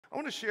I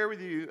want to share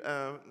with you,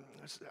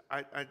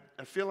 I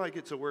feel like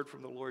it's a word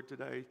from the Lord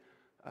today.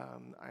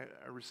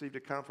 I received a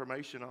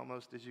confirmation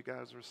almost as you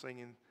guys were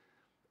singing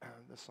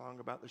the song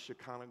about the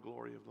Shekinah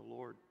glory of the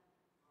Lord.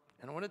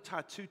 And I want to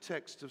tie two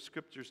texts of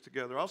scriptures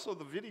together. Also,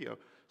 the video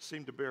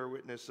seemed to bear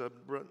witness.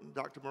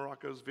 Dr.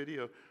 Morocco's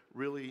video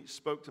really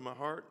spoke to my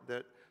heart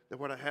that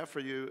what I have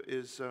for you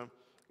is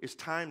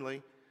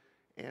timely.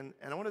 And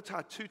I want to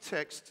tie two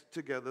texts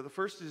together. The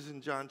first is in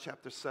John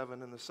chapter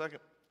 7, and the second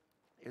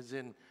is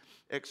in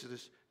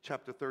Exodus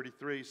chapter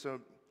 33.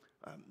 So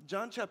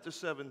John chapter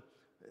 7,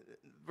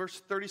 verse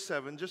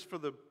 37, just for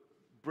the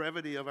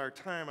brevity of our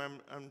time,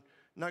 I'm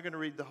not going to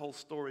read the whole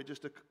story,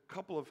 just a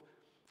couple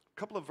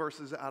of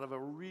verses out of a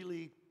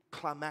really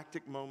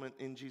climactic moment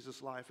in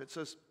Jesus' life. It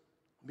says,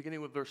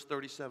 beginning with verse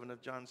 37 of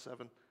John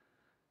 7,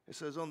 it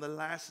says, on the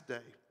last day,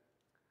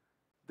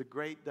 the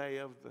great day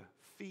of the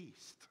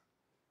feast,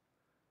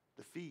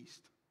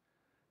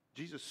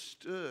 Jesus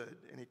stood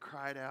and he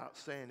cried out,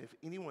 saying, if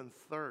anyone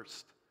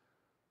thirst,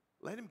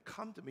 let him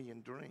come to me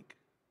and drink.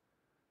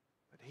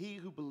 But he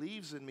who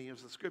believes in me,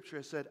 as the scripture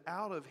has said,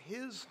 out of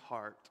his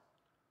heart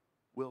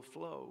will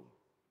flow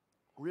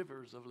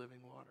rivers of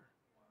living water.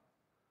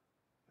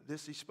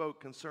 This he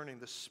spoke concerning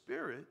the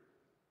Spirit,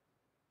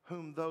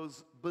 whom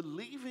those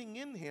believing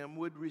in him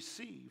would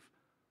receive.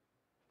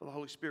 For the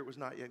Holy Spirit was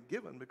not yet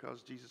given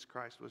because Jesus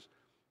Christ was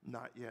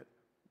not yet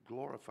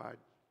glorified.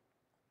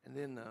 And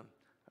then,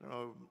 I don't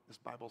know, this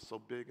Bible's so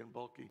big and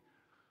bulky.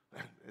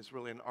 It's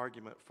really an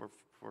argument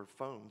for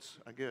phones,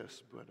 I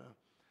guess. But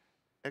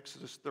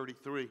Exodus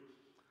 33.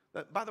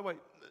 By the way,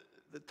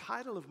 the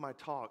title of my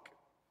talk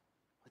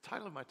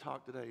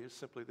today is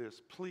simply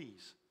this: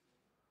 Please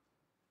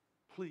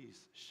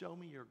show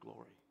me your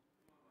glory.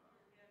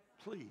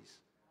 Please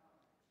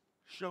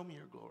show me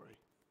your glory.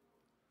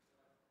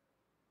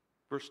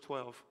 Verse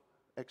 12,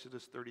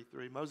 Exodus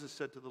 33. Moses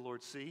said to the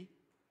Lord, see,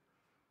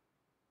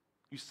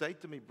 you say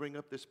to me, bring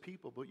up this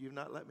people, but you've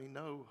not let me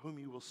know whom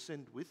you will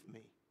send with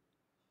me.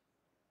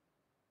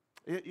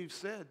 Yet you've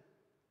said,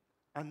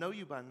 I know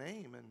you by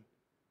name, and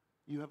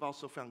you have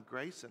also found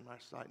grace in my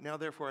sight. Now,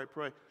 therefore, I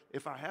pray,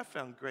 if I have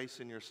found grace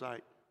in your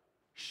sight,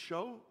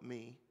 show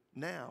me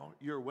now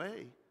your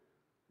way,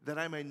 that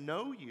I may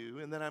know you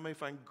and that I may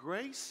find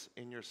grace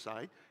in your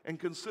sight, and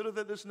consider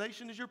that this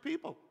nation is your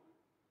people.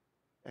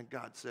 And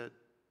God said,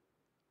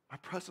 my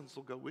presence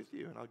will go with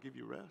you, and I'll give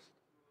you rest.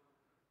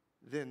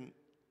 Then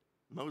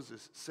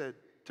Moses said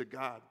to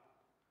God,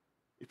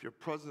 if your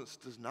presence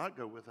does not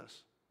go with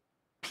us,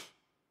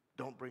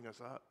 don't bring us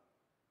up.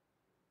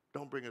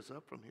 Don't bring us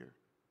up from here.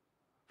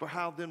 For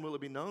how then will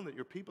it be known that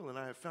your people and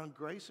I have found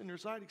grace in your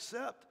sight,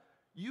 except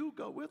you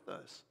go with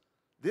us?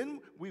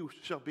 Then we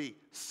shall be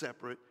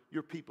separate,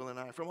 your people and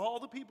I, from all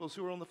the peoples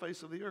who are on the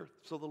face of the earth.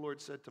 So the Lord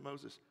said to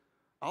Moses,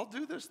 I'll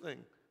do this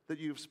thing that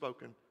you have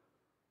spoken,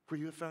 for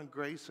you have found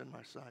grace in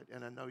my sight,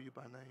 and I know you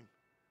by name.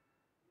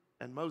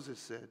 And Moses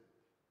said,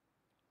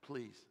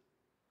 please,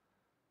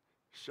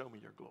 show me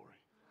your glory.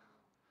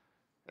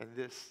 And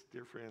this,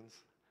 dear friends,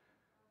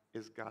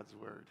 is God's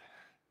word.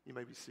 You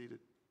may be seated.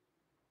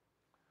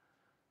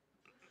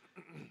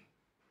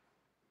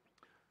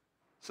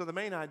 So the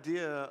main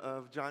idea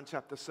of John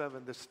chapter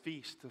 7, this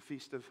feast, the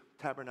Feast of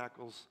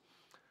Tabernacles,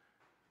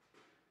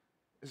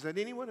 is that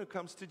anyone who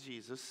comes to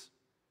Jesus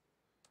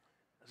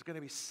is going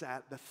to be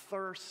the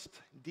thirst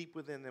deep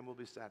within them will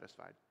be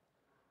satisfied.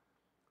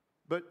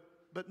 But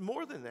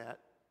more than that,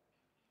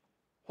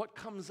 what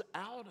comes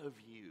out of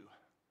you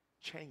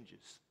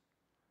changes.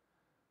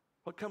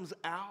 What comes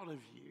out of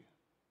you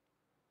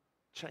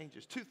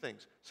changes. Two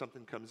things.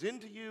 Something comes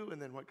into you,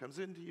 and then what comes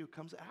into you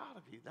comes out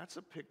of you. That's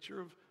a picture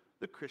of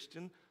the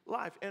Christian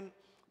life. And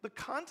the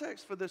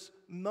context for this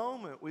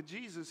moment with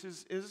Jesus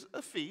is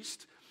a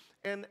feast.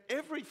 And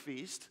every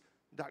feast,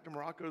 Dr.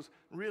 Morocco's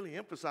really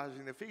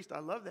emphasizing the feast. I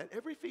love that.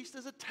 Every feast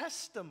is a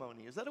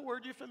testimony. Is that a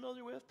word you're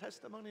familiar with?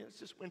 Testimony? It's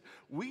just when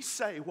we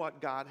say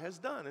what God has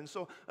done. And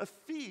so a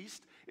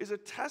feast is a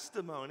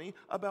testimony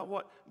about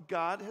what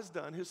God has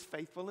done, his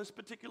faithfulness,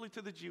 particularly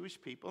to the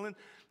Jewish people. And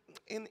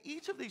in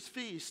each of these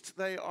feasts,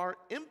 they are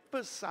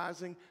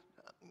emphasizing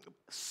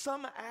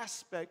some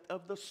aspect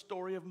of the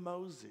story of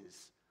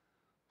Moses.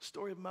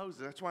 Story of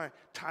Moses. That's why I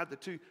tied the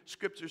two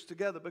scriptures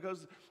together,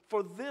 because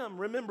for them,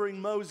 remembering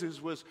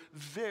Moses was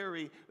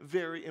very,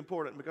 very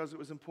important. Because it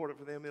was important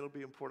for them, it'll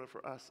be important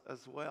for us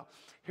as well.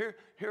 Here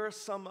are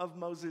some of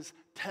Moses'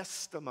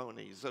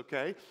 testimonies,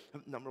 okay?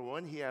 Number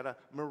one, he had a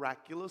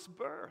miraculous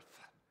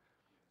birth.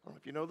 I don't know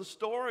if you know the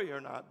story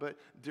or not, but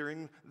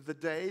during the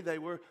day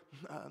there were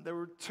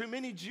too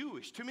many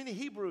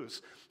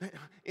Hebrews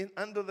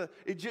under the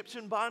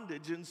Egyptian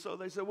bondage. And so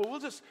they said, well, we'll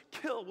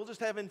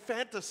just have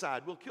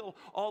infanticide. We'll kill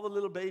all the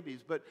little babies.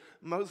 But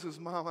Moses'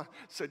 mama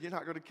said, you're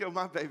not going to kill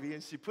my baby.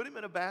 And she put him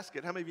in a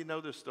basket. How many of you know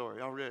this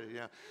story already?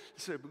 Yeah.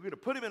 She said, we're going to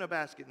put him in a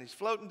basket. And he's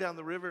floating down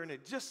the river. And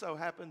it just so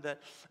happened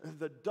that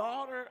the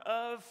daughter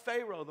of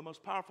Pharaoh, the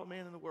most powerful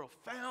man in the world,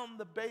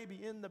 found the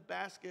baby in the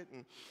basket.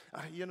 And,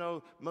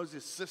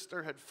 Moses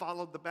sister had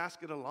followed the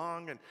basket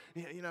along, and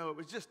you know, it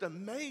was just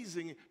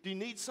amazing. Do you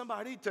need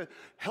somebody to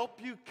help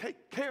you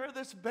take care of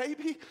this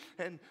baby?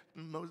 And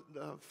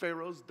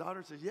Pharaoh's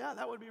daughter says, yeah,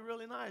 that would be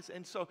really nice.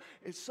 And so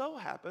it so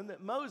happened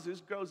that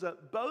Moses grows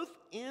up both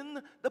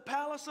in the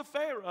palace of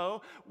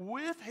Pharaoh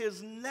with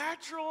his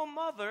natural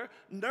mother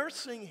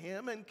nursing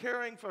him and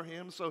caring for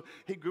him. So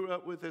he grew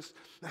up with this,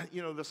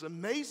 you know, this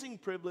amazing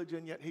privilege,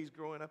 and yet he's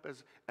growing up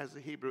as a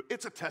Hebrew.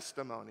 It's a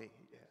testimony.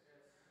 Yeah.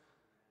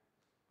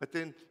 But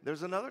then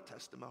there's another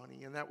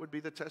testimony, and that would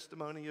be the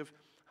testimony of,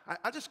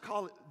 I just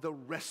call it the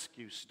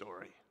rescue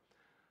story,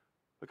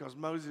 because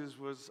Moses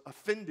was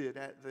offended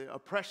at the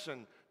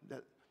oppression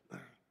that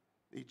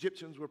the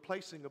Egyptians were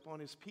placing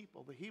upon his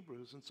people, the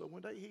Hebrews. And so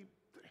one day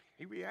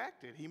he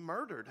reacted. He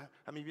murdered.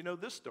 I mean, you know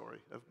this story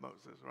of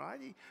Moses,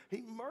 right?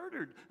 He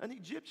murdered an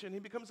Egyptian. He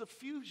becomes a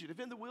fugitive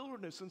in the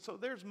wilderness. And so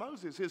there's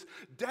Moses. His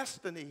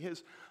destiny,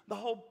 the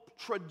whole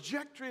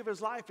trajectory of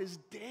his life is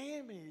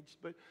damaged.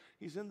 But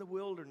he's in the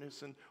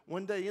wilderness. And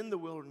one day in the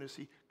wilderness,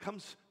 he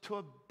comes to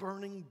a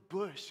burning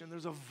bush. And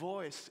there's a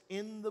voice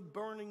in the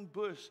burning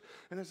bush.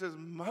 And it says,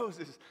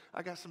 Moses,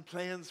 I got some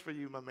plans for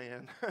you, my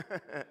man.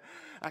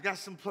 I got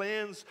some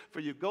plans for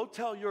you. Go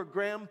tell your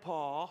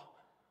grandpa,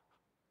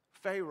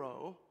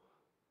 Pharaoh,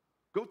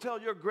 go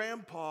tell your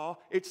grandpa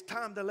it's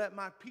time to let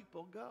my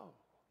people go.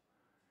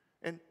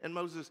 And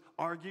Moses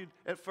argued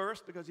at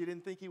first because he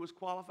didn't think he was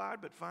qualified,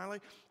 but finally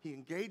he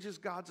engages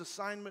God's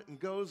assignment and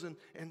goes, and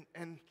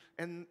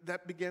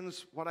that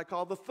begins what I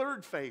call the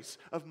third phase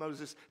of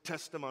Moses'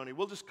 testimony.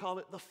 We'll just call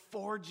it the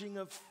forging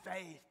of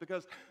faith,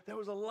 because there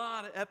was a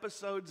lot of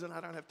episodes, and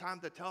I don't have time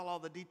to tell all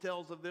the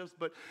details of this,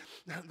 but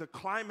the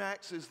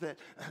climax is that,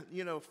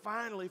 you know,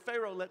 finally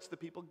Pharaoh lets the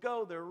people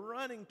go. They're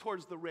running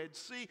towards the Red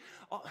Sea.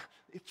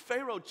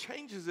 Pharaoh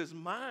changes his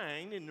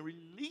mind and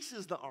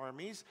releases the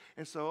armies,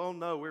 and so, oh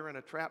no, we're in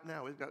a trap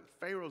now. We've got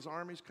Pharaoh's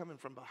armies coming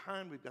from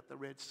behind. We've got the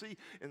Red Sea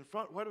in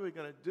front. What are we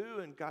going to do?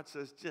 And God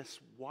says, just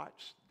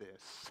watch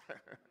this.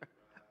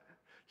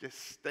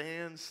 Just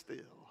stand still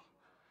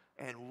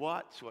and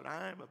watch what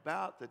I'm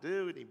about to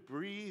do. And he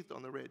breathed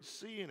on the Red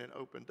Sea, and it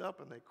opened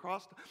up, and they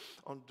crossed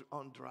on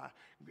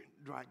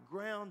dry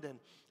ground.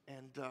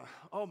 And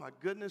oh my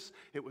goodness,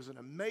 it was an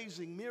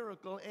amazing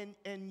miracle.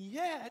 And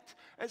yet,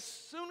 as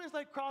soon as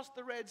they crossed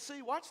the Red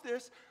Sea, watch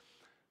this,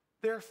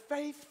 their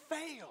faith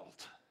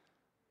failed.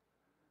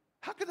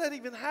 How could that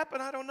even happen?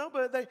 I don't know,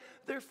 but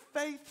their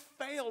faith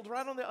failed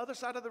right on the other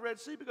side of the Red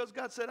Sea, because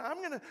God said, I'm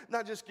going to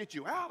not just get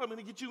you out, I'm going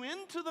to get you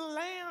into the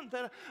land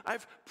that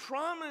I've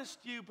promised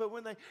you. But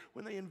when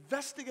they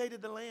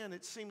investigated the land,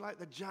 it seemed like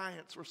the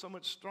giants were so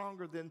much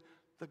stronger than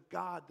the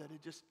God that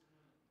had just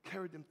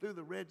carried them through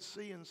the Red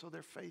Sea, and so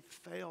their faith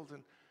failed.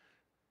 And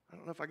I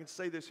don't know if I can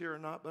say this here or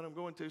not, but I'm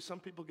going to. Some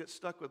people get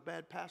stuck with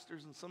bad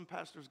pastors, and some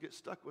pastors get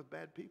stuck with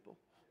bad people.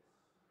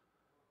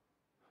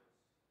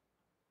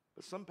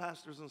 But some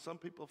pastors and some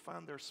people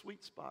find their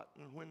sweet spot,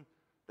 and when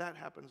that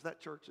happens, that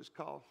church is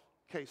called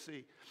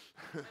KC.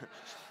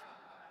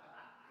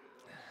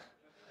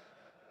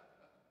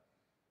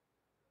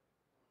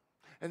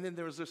 And then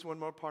there was this one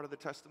more part of the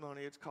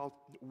testimony. It's called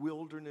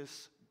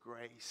wilderness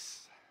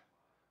grace.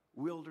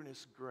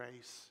 Wilderness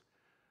grace.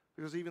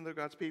 Because even though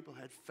God's people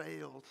had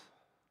failed,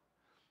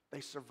 they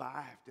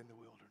survived in the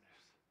wilderness.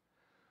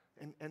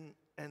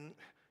 And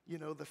you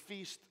know, the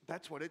feast,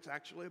 that's what it's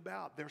actually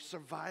about. Their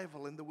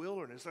survival in the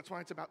wilderness. That's why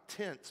it's about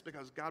tents,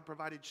 because God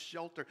provided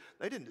shelter.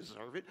 They didn't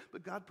deserve it,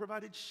 but God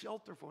provided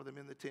shelter for them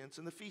in the tents.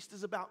 And the feast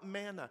is about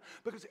manna,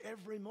 because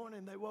every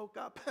morning they woke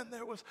up and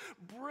there was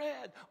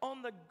bread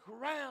on the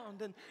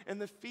ground. And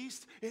the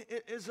feast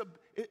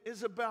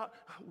is about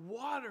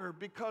water,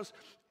 because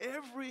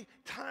every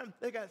time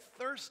they got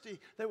thirsty,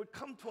 they would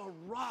come to a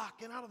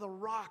rock, and out of the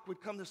rock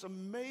would come this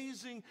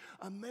amazing,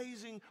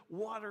 amazing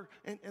water.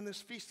 And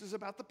this feast is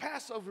about the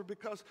Passover,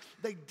 because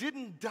they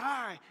didn't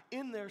die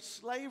in their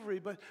slavery,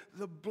 but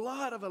the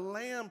blood of a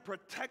lamb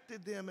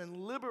protected them and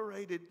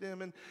liberated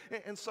them.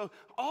 And so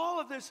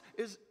all of this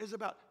is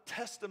about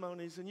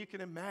testimonies, and you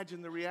can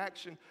imagine the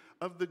reaction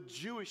of the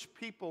Jewish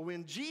people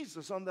when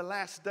Jesus, on the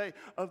last day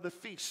of the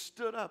feast,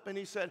 stood up and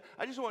he said,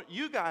 I just want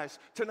you guys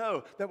to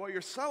know that what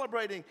you're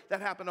celebrating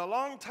that happened a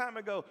long time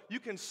ago,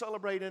 you can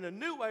celebrate in a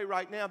new way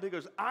right now,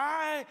 because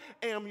I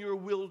am your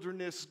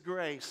wilderness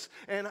grace,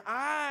 and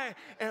I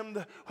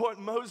am what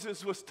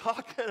Moses was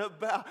talking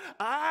about.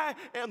 I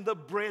am the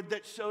bread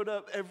that showed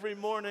up every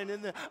morning,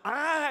 and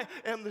I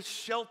am the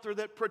shelter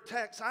that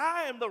protects.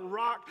 I am the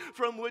rock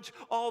from which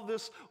all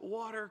this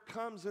water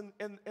comes. And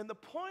the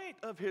point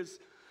of his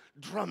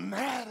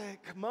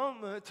dramatic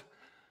moment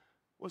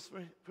was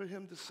for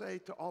him to say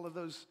to all of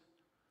those,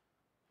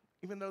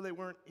 even though they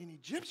weren't in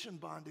Egyptian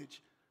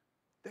bondage,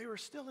 they were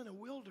still in a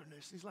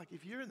wilderness. He's like,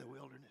 if you're in the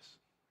wilderness,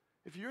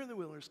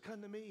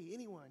 come to me.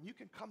 Anyone, you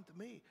can come to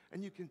me,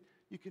 and you can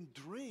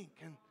drink,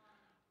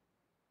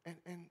 and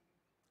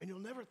you'll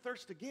never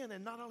thirst again.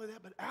 And not only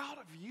that, but out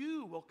of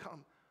you will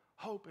come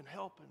hope and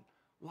help and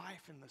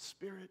life in the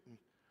Spirit. And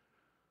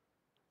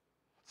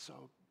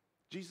so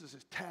Jesus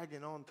is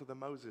tagging on to the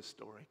Moses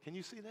story. Can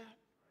you see that?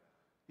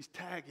 He's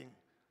tagging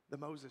the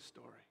Moses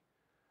story.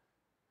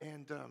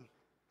 And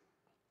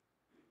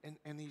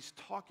he's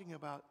talking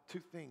about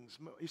two things,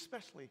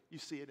 especially you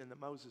see it in the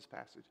Moses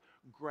passage,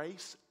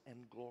 grace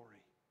and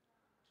glory.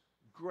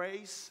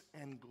 Grace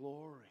and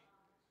glory.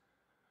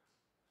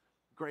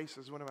 Grace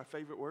is one of my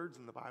favorite words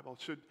in the Bible.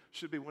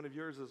 Should be one of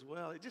yours as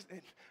well.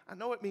 I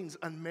know it means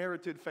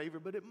unmerited favor,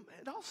 but it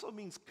also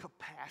means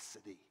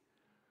capacity.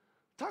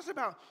 It talks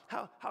about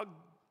how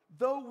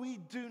though we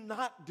do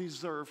not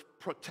deserve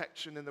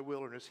protection in the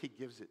wilderness, he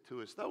gives it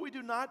to us. Though we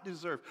do not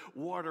deserve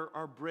water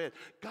or bread,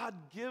 God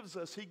gives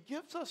us. He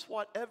gives us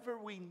whatever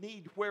we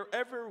need,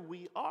 wherever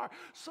we are,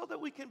 so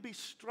that we can be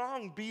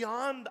strong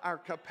beyond our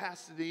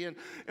capacity, and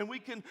we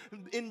can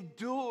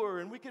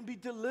endure, and we can be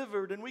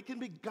delivered, and we can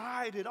be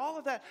guided. All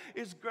of that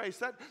is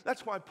grace.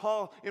 That's why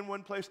Paul, in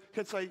one place,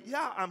 can say,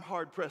 yeah, I'm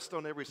hard-pressed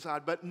on every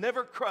side, but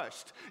never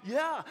crushed.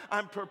 Yeah,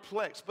 I'm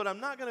perplexed, but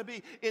I'm not going to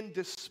be in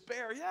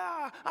despair.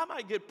 Yeah, I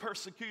might get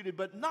persecuted,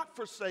 but not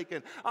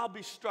forsaken. I'll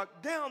be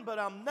struck down, but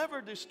I'm never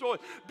destroyed,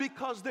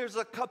 because there's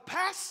a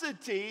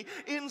capacity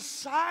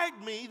inside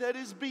me that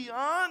is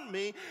beyond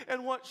me,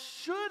 and what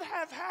should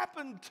have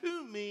happened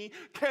to me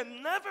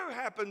can never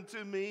happen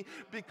to me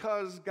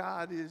because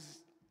God is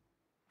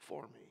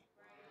for me.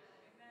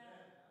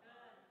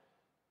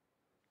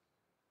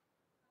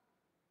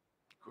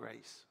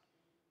 Grace.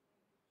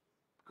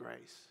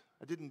 Grace.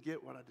 I didn't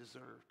get what I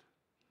deserved.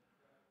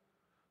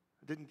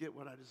 I didn't get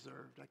what I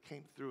deserved. I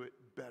came through it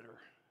better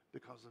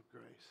because of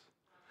grace.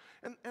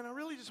 And I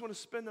really just want to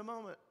spend a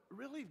moment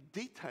really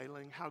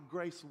detailing how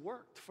grace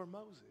worked for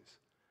Moses.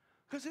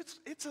 Because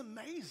it's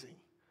amazing.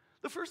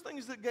 The first thing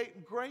is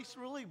that grace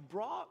really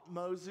brought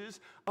Moses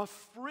a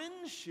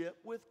friendship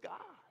with God.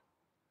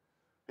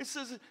 It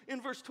says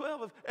in verse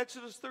 12 of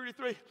Exodus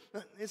 33,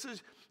 it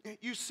says,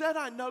 you said,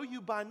 I know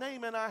you by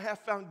name, and I have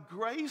found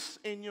grace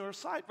in your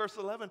sight. Verse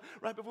 11,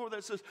 right before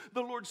that, says,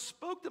 the Lord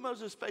spoke to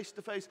Moses face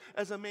to face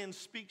as a man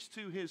speaks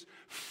to his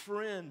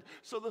friend.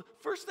 So the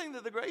first thing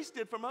that the grace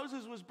did for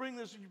Moses was bring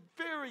this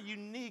very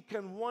unique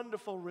and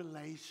wonderful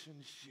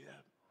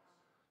relationship,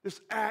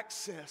 this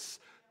access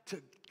to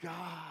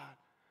God.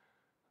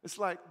 It's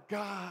like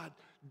God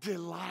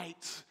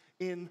delights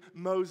in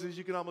Moses.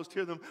 You can almost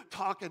hear them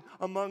talking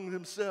among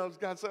themselves.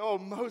 God said, oh,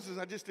 Moses,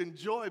 I just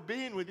enjoy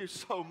being with you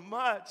so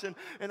much, and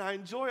I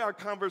enjoy our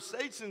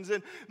conversations.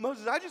 And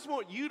Moses, I just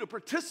want you to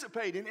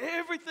participate in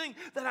everything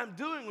that I'm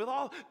doing with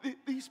all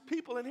these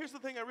people. And here's the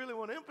thing I really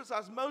want to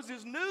emphasize.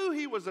 Moses knew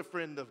he was a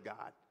friend of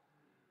God.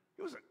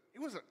 He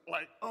wasn't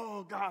like,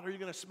 oh, God, are you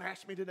going to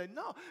smash me today?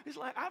 No, he's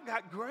like, I've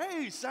got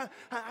grace.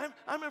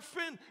 I'm a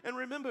friend. And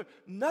remember,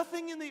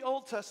 nothing in the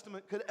Old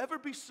Testament could ever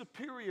be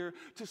superior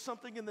to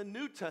something in the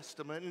New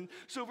Testament. And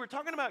so if we're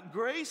talking about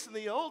grace in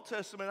the Old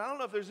Testament, I don't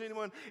know if there's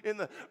anyone in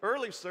the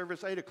early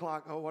service, 8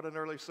 o'clock. Oh, what an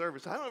early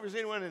service. I don't know if there's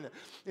anyone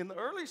in the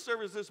early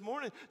service this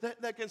morning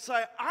that can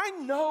say, I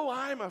know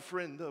I'm a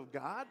friend of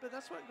God, but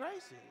that's what grace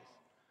is.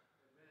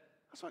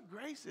 That's what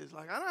grace is.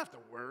 Like, I don't have to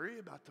worry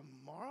about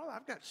tomorrow.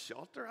 I've got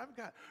shelter. I've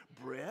got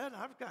bread.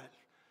 I've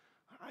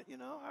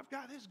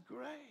got His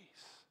grace.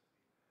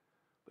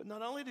 But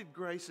not only did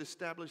grace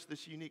establish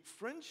this unique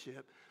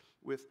friendship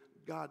with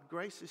God,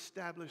 grace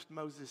established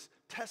Moses'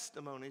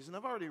 testimonies. And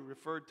I've already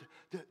referred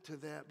to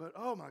that. But,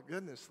 oh, my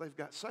goodness, they've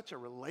got such a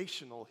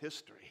relational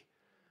history.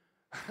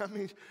 I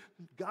mean,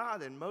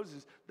 God and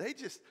Moses,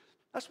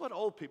 that's what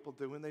old people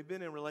do when they've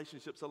been in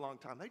relationships a long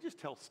time. They just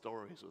tell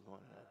stories with one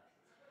another.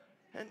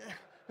 And,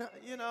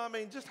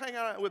 just hang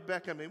out with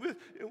Becca.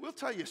 We'll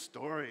tell you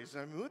stories.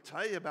 We'll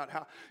tell you about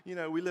how,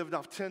 we lived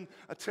off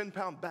a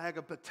 10-pound bag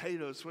of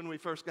potatoes when we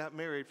first got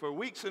married for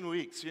weeks and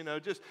weeks,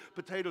 just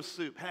potato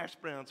soup, hash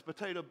browns,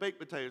 baked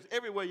potatoes,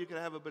 every way you could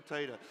have a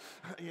potato.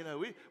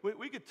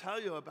 We could tell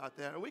you about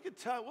that. Or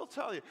we'll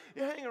tell you.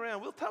 You hang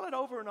around. We'll tell it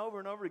over and over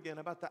and over again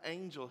about the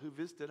angel who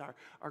visited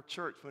our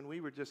church when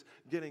we were just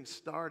getting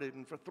started.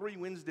 And for 3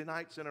 Wednesday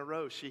nights in a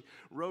row, she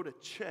wrote a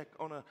check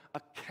on an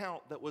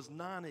account that was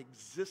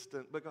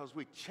non-existent because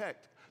we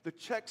checked. The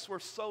checks were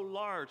so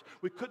large,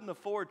 we couldn't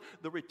afford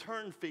the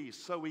return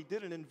fees. So we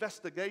did an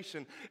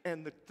investigation,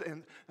 and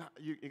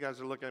you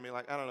guys are looking at me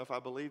like, I don't know if I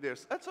believe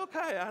this. That's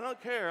okay. I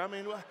don't care.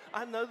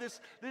 I know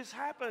this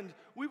happened.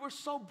 We were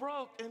so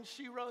broke, and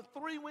she wrote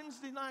 3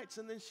 Wednesday nights,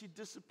 and then she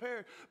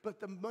disappeared. But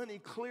the money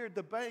cleared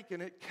the bank,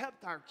 and it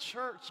kept our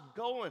church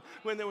going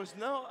when there was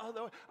no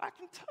other way. I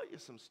can tell you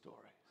some stories.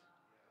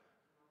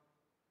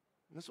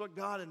 And that's what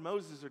God and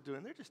Moses are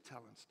doing. They're just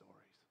telling stories.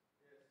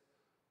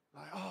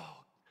 Like, oh,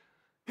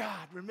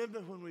 God, remember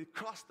when we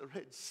crossed the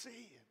Red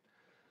Sea?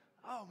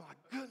 And, oh,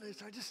 my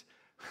goodness, I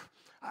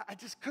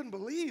just couldn't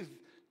believe.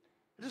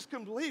 I just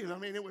couldn't believe.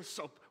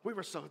 We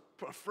were so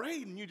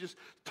afraid, and you just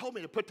told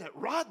me to put that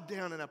rod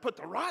down, and I put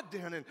the rod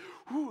down, and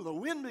the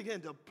wind began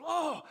to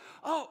blow.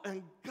 Oh,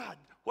 and God,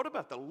 what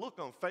about the look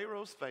on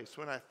Pharaoh's face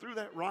when I threw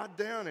that rod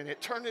down and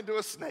it turned into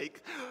a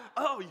snake?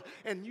 Oh,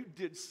 and you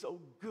did so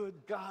good,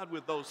 God,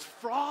 with those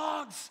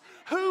frogs.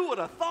 Who would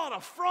have thought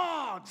of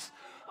frogs?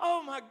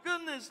 Oh, my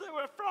goodness, there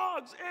were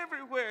frogs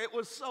everywhere. It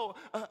was so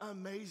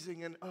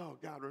amazing. And, oh,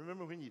 God,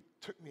 remember when you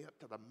took me up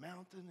to the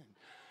mountain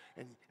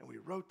and we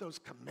wrote those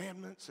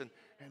commandments, and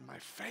my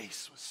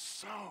face was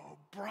so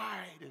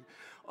bright. And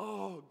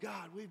oh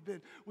God, we've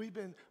been,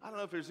 I don't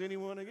know if there's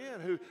anyone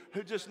again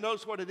who just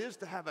knows what it is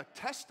to have a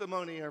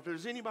testimony, or if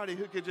there's anybody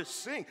who could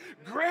just sing,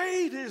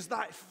 great is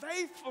thy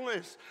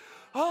faithfulness.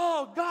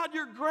 Oh God,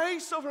 your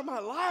grace over my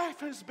life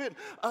has been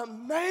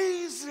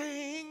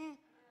amazing.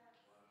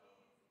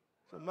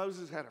 So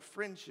Moses had a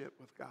friendship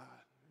with God.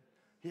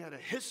 He had a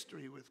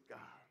history with God.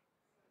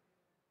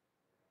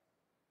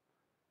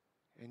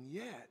 And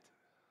yet,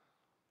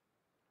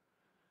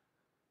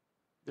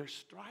 there's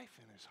strife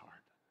in his heart.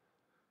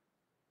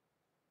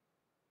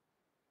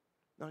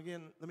 Now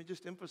again, let me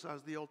just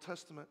emphasize the Old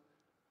Testament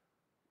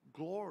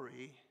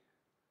glory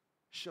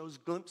shows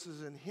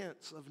glimpses and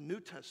hints of New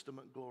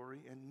Testament glory,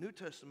 and New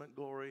Testament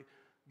glory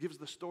gives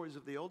the stories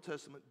of the Old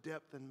Testament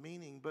depth and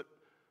meaning. But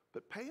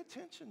pay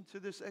attention to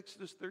this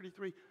Exodus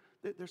 33.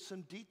 There's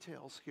some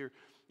details here.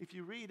 If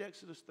you read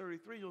Exodus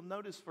 33, you'll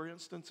notice, for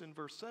instance, in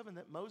verse 7,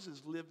 that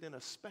Moses lived in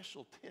a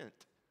special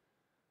tent.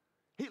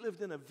 He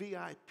lived in a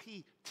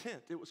VIP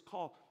tent. It was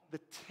called the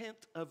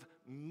tent of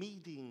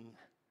meeting.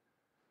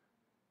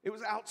 It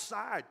was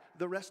outside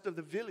the rest of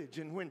the village.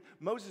 And when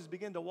Moses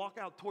began to walk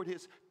out toward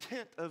his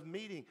tent of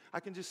meeting, I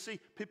can just see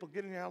people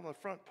getting out on the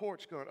front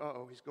porch going,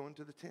 uh-oh, he's going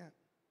to the tent.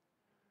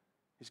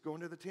 He's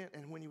going to the tent.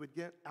 And when he would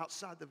get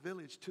outside the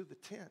village to the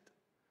tent,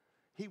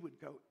 he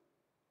would go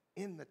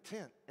in the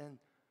tent, and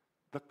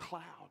the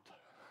cloud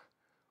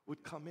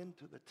would come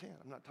into the tent.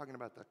 I'm not talking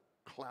about the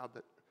cloud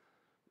that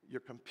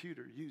your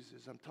computer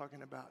uses. I'm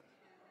talking about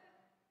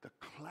the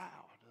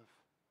cloud of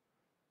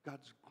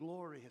God's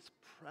glory, his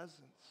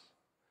presence.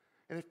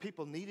 And if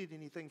people needed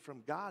anything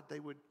from God, they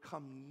would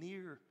come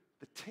near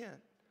the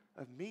tent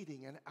of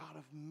meeting and out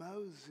of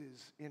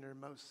Moses'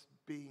 innermost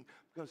being,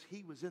 because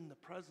he was in the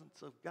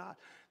presence of God,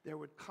 there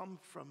would come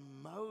from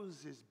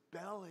Moses'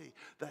 belly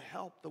the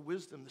help, the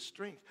wisdom, the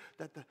strength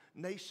that the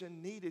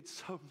nation needed.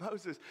 So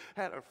Moses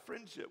had a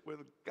friendship with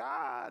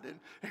God,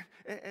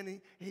 and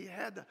he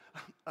had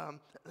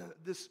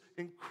this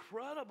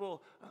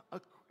incredible,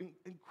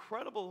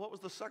 what was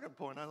the second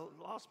point? I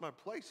lost my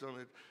place on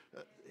it.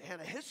 He had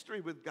a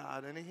history with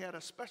God, and he had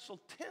a special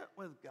tent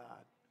with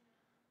God.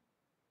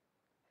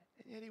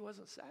 And yet he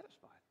wasn't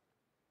satisfied.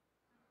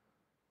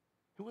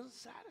 He wasn't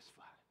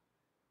satisfied.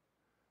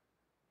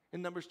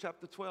 In Numbers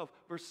chapter 12,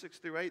 verse 6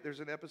 through 8, there's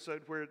an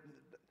episode where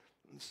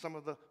some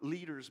of the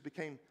leaders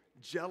became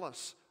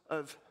jealous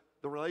of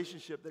the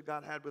relationship that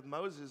God had with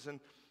Moses, and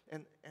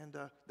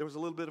there was a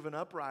little bit of an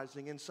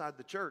uprising inside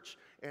the church.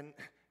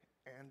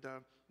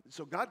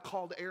 So God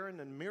called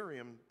Aaron and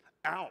Miriam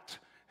out.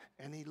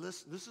 And he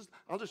listened.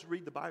 I'll just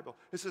read the Bible.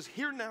 It says,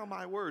 "Hear now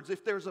my words.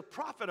 If there's a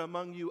prophet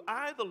among you,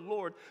 I, the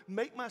Lord,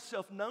 make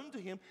myself known to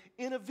him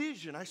in a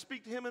vision. I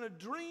speak to him in a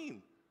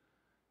dream."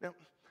 Now,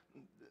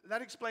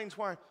 that explains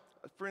why,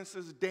 for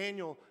instance,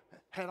 Daniel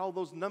had all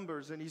those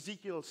numbers, and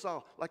Ezekiel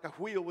saw like a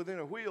wheel within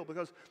a wheel,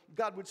 because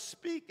God would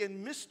speak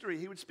in mystery.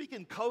 He would speak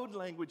in code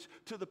language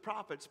to the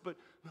prophets. But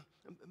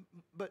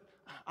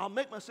I'll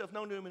make myself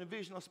known to him in a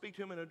vision. I'll speak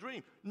to him in a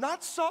dream.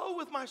 Not so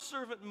with my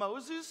servant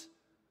Moses.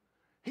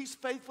 He's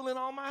faithful in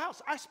all my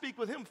house. I speak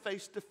with him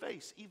face to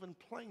face, even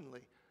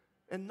plainly,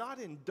 and not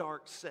in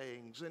dark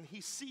sayings. And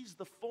he sees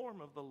the form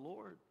of the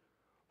Lord.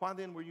 Why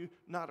then were you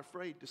not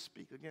afraid to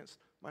speak against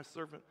my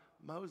servant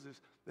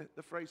Moses?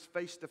 The phrase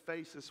face to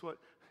face is what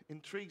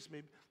intrigues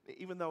me,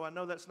 even though I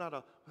know that's not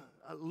a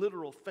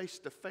literal face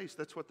to face.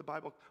 That's what the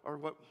Bible, or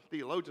what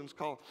theologians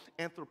call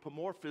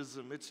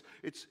anthropomorphism.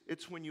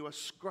 It's when you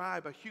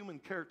ascribe a human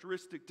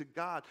characteristic to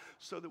God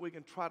so that we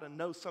can try to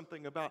know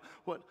something about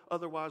what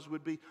otherwise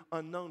would be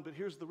unknown. But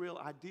here's the real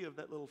idea of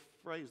that little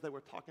phrase. They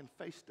were talking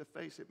face to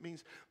face. It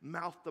means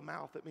mouth to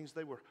mouth. It means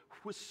they were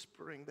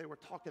whispering. They were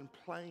talking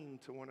plain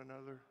to one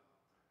another.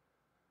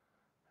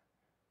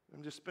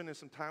 I'm just spending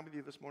some time with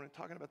you this morning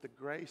talking about the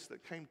grace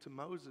that came to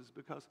Moses,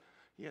 because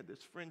he had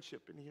this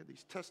friendship, and he had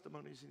these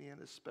testimonies, and he had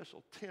this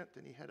special tent,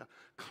 and he had a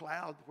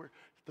cloud where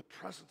the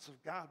presence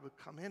of God would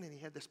come in, and he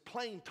had this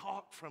plain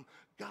talk from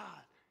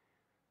God.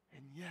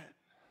 And yet,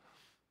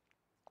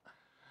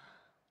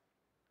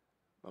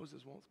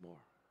 Moses wants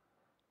more.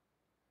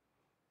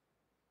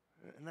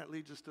 And that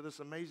leads us to this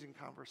amazing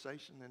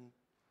conversation in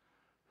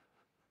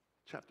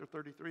chapter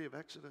 33 of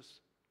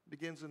Exodus. It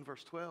begins in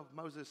verse 12.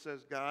 Moses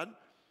says, "God,"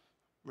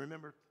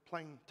 remember,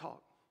 plain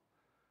talk,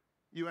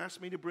 "you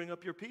asked me to bring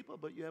up your people,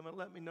 but you haven't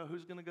let me know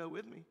who's going to go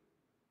with me.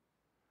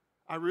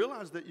 I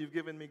realize that you've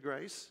given me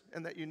grace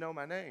and that you know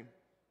my name.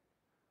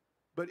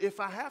 But if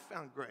I have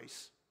found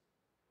grace,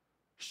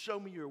 show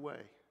me your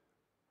way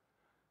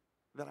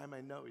that I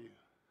may know you."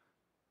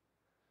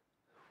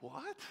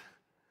 What?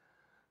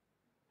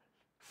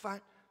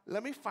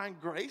 Let me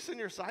find grace in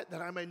your sight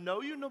that I may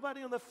know you?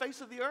 Nobody on the face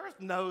of the earth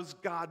knows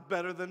God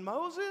better than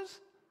Moses.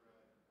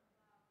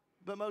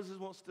 But Moses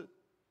wants to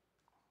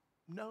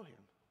know him.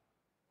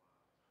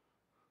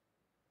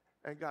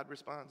 And God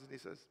responds, and he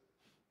says,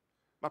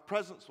 "My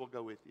presence will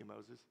go with you,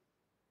 Moses."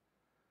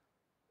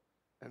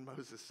 And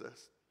Moses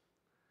says,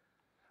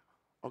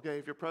 Okay,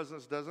 if your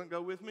presence doesn't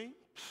go with me,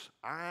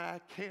 I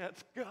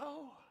can't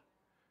go.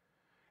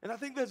 And I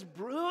think that's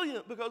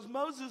brilliant because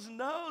Moses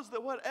knows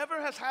that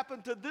whatever has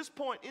happened to this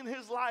point in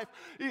his life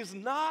is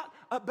not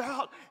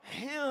about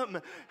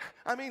him.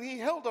 I mean, he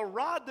held a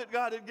rod that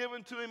God had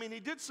given to him and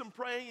he did some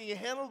praying and he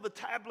handled the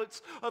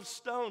tablets of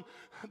stone.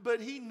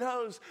 But he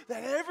knows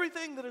that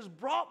everything that has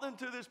brought them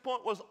to this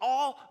point was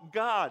all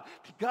God.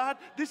 God,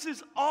 this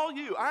is all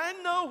you. I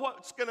know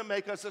what's going to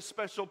make us a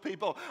special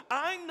people.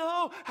 I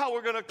know how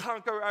we're going to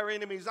conquer our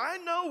enemies. I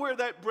know where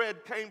that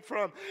bread came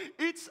from.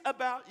 It's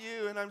about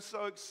you, and I'm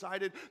so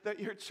excited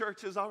that your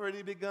church has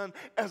already begun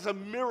as a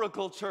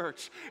miracle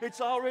church. It's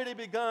already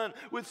begun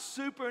with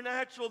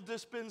supernatural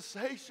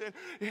dispensation.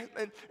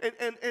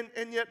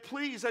 And yet,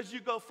 please, as you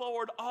go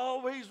forward,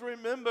 always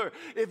remember,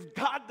 if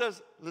God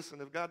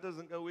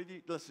doesn't go with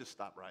you, let's just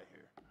stop right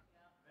here.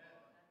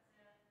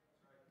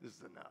 This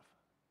is enough.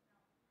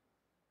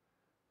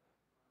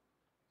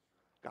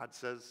 God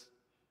says,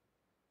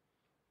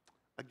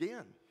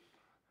 again,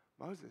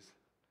 Moses,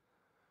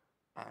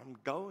 I'm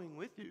going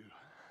with you.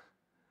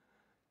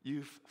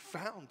 You've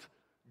found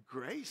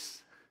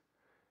grace,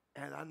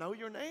 and I know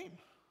your name.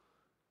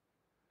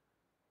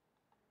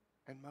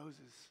 And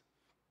Moses,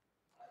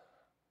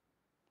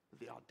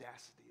 the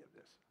audacity of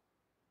this.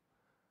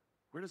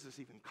 Where does this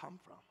even come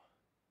from?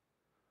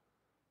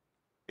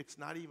 It's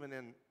not even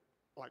in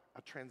like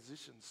a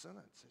transition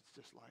sentence. It's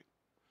just like,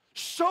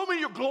 show me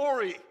your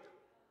glory.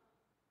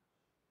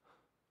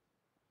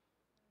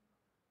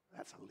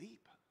 That's a leap.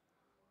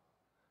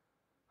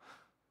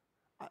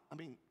 I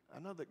mean, I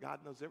know that God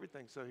knows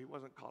everything, so he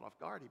wasn't caught off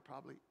guard.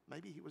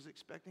 Maybe he was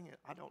expecting it.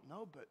 I don't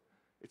know, but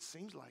it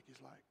seems like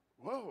he's like,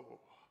 whoa,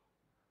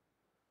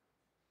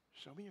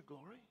 show me your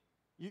glory?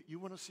 You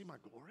want to see my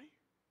glory?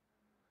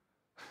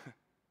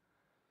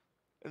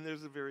 And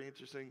there's a very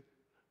interesting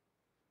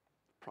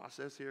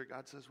process here.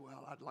 God says,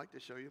 well, I'd like to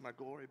show you my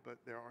glory, but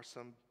there are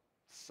some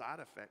side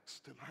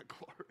effects to my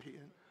glory.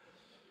 And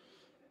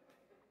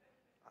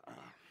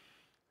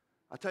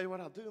I'll tell you what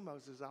I'll do,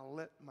 Moses. I'll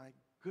let my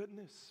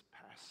goodness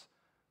pass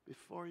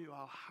before you.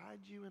 I'll hide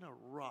you in a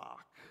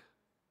rock.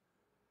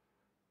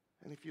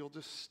 And if you'll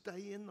just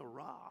stay in the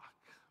rock,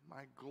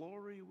 my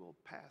glory will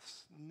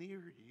pass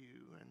near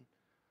you, and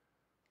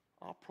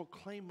I'll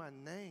proclaim my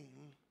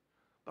name,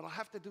 but I'll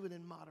have to do it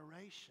in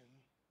moderation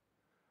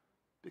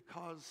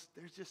because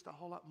there's just a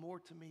whole lot more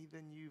to me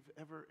than you've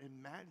ever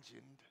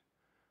imagined.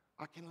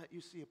 I can let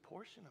you see a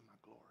portion of my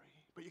glory,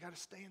 but you got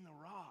to stay in the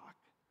rock.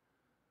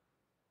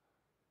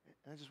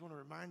 And I just want to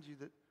remind you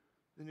that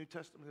the New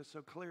Testament is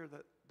so clear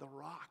that the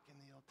rock in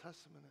the Old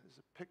Testament is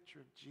a picture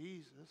of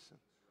Jesus. And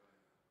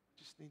I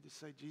just need to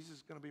say, Jesus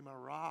is going to be my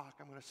rock.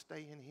 I'm going to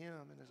stay in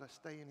him. And as I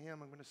stay in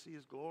him, I'm going to see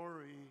his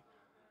glory.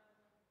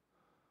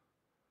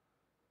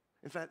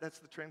 In fact, that's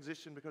the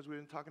transition because we've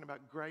been talking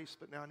about grace,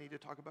 but now I need to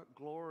talk about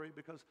glory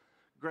because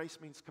grace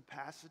means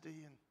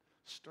capacity and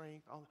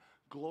strength.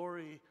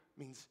 Glory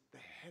means the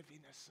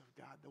heaviness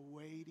of God, the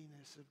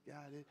weightiness of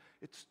God.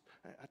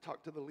 I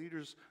talked to the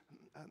leaders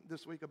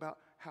this week about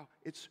how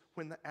it's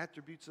when the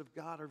attributes of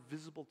God are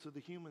visible to the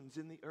humans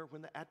in the earth,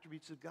 when the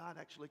attributes of God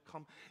actually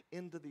come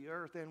into the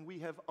earth, and we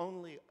have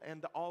only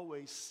and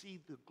always see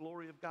the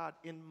glory of God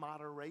in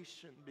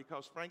moderation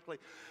because, frankly,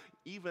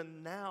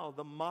 even now,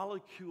 the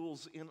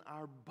molecules in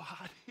our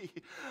body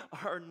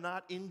are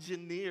not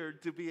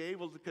engineered to be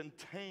able to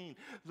contain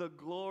the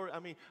glory. I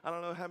mean, I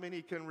don't know how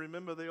many can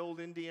remember the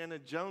old Indiana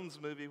Jones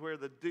movie where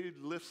the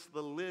dude lifts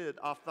the lid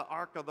off the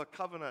Ark of the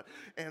Covenant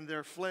and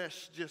their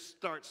flesh just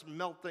starts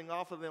melting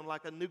off of them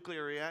like a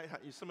nuclear reactor.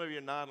 Some of you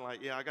are nodding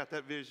like, yeah, I got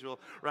that visual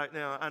right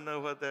now. I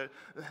know what that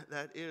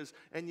is.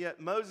 And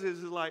yet Moses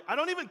is like, I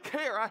don't even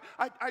care.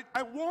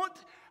 I want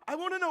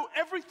to know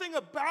everything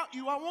about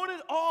you. I want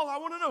it all. I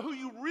want to know who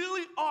you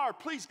really are.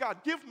 Please, God,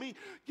 give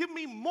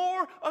me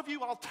more of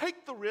you. I'll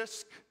take the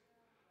risk.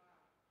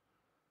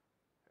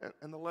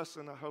 And the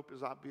lesson, I hope,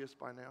 is obvious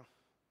by now.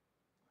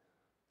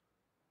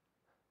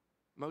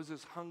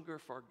 Moses' hunger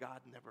for God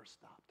never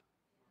stopped.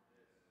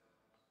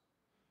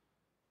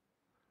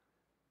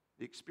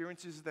 The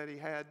experiences that he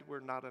had were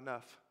not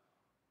enough.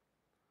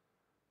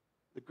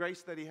 The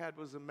grace that he had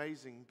was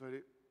amazing, but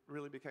it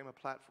really became a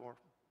platform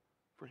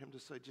for him to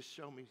say, just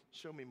show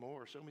me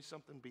more. Show me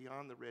something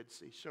beyond the Red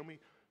Sea. Show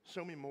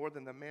me more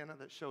than the manna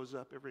that shows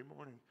up every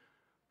morning.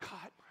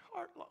 God, my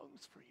heart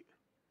longs for you.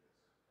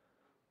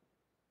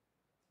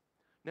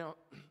 Now,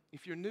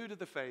 if you're new to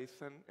the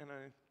faith, and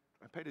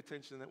I paid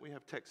attention that we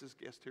have Texas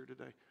guests here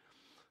today,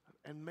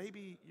 and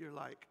maybe you're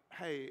like,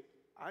 hey,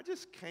 I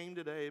just came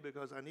today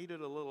because I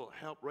needed a little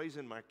help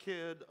raising my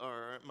kid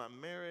or my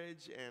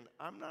marriage, and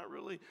I'm not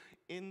really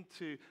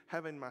into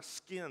having my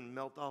skin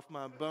melt off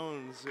my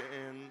bones,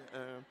 and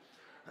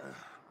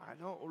I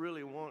don't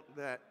really want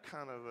that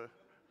kind of a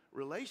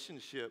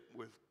relationship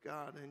with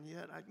God, and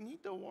yet I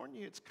need to warn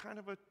you, it's kind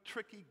of a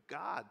tricky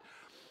God.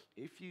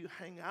 If you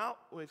hang out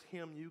with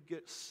him, you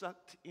get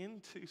sucked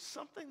into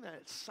something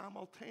that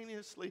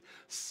simultaneously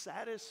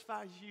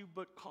satisfies you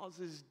but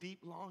causes deep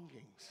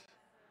longings.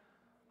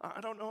 I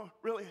don't know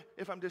really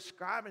if I'm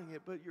describing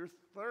it, but your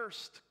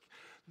thirst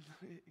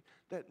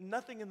that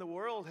nothing in the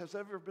world has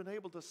ever been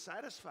able to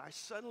satisfy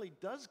suddenly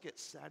does get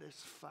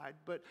satisfied.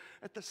 But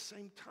at the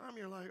same time,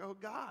 you're like, oh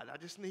God,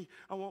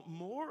 I want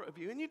more of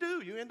you. And you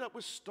do. You end up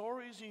with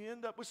stories. You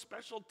end up with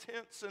special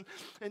tents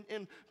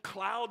and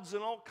clouds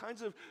and all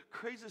kinds of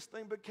craziest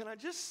things. But can I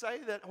just say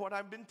that what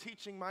I've been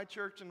teaching my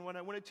church and what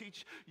I want to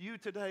teach you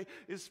today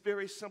is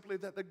very simply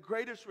that the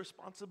greatest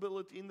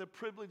responsibility and the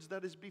privilege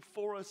that is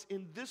before us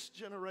in this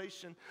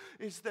generation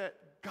is that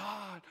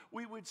God,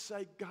 we would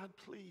say, God,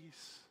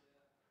 please.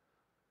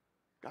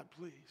 God,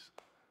 please.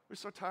 We're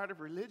so tired of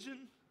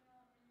religion.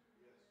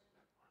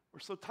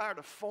 We're so tired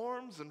of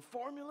forms and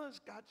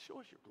formulas. God, show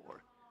us your glory.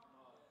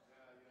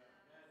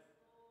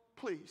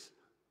 Please,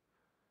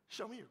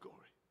 show me your glory.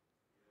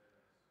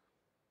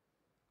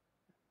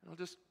 And I'll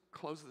just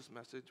close this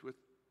message with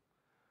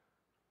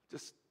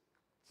just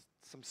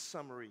some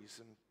summaries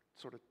and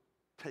sort of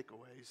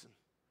takeaways.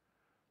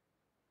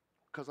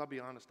 Because I'll be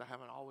honest, I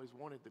haven't always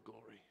wanted the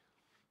glory.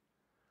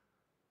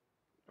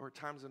 There were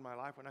times in my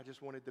life when I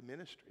just wanted the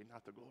ministry,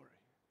 not the glory.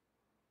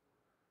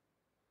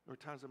 There were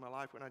times in my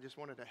life when I just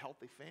wanted a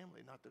healthy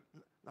family, not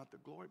the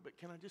glory. But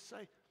can I just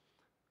say,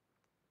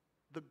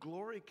 the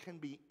glory can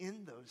be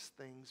in those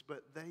things,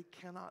 but they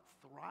cannot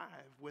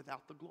thrive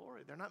without the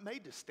glory. They're not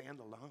made to stand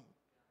alone.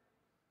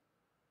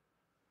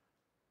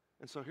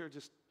 And so here are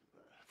just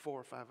 4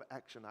 or 5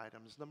 action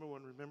items. Number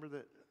 1, remember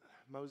that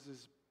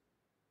Moses'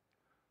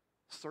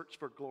 search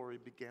for glory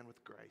began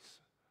with grace.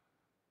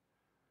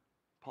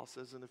 Paul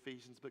says in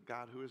Ephesians, but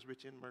God, who is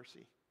rich in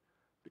mercy,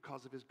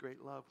 because of his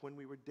great love, when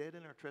we were dead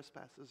in our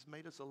trespasses,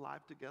 made us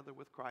alive together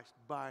with Christ.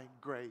 By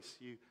grace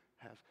you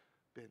have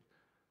been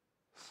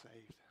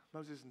saved.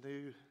 Moses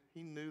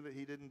knew that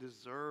he didn't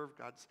deserve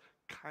God's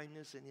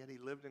kindness, and yet he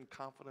lived in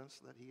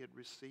confidence that he had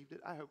received it.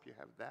 I hope you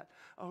have that.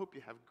 I hope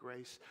you have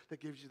grace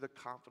that gives you the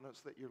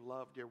confidence that you're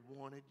loved, you're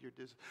wanted,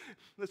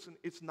 Listen,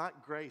 it's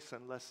not grace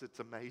unless it's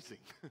amazing.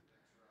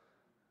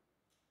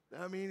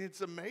 I mean,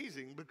 it's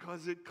amazing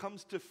because it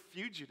comes to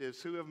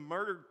fugitives who have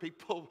murdered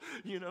people,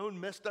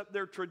 and messed up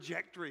their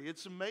trajectory.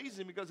 It's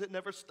amazing because it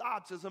never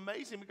stops. It's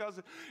amazing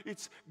because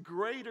it's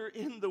greater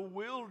in the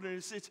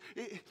wilderness.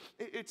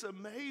 It's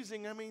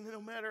amazing. I mean, no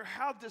matter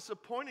how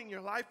disappointing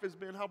your life has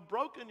been, how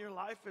broken your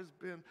life has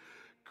been,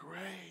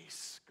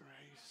 grace.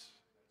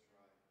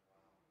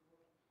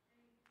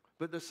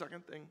 But the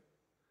second thing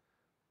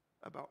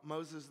about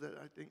Moses that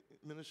I think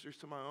ministers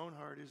to my own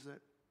heart is that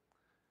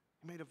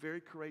he made a very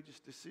courageous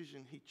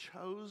decision. He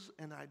chose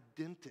an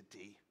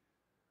identity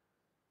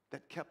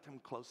that kept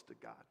him close to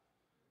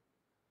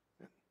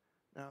God.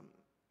 Now,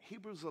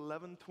 Hebrews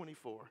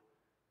 11:24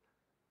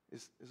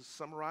 is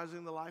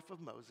summarizing the life of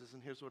Moses,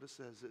 and here's what it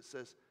says. It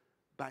says,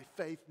 by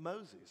faith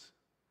Moses,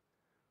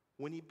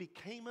 when he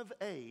became of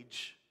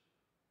age,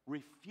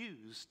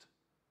 refused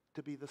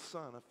to be the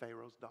son of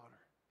Pharaoh's daughter.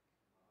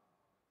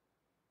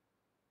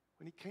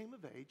 When he came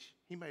of age,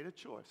 he made a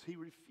choice. He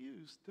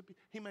refused to be,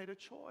 he made a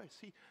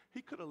choice.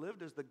 He could have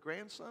lived as the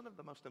grandson of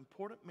the most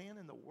important man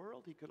in the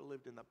world. He could have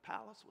lived in the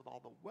palace with all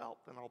the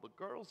wealth and all the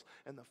girls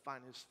and the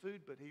finest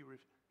food, but he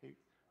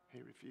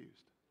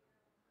refused.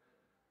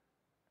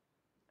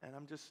 And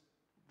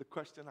the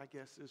question I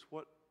guess is,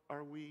 what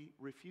are we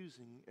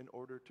refusing in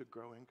order to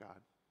grow in God?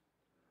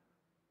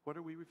 What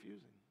are we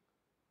refusing?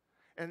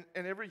 And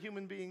every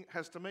human being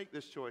has to make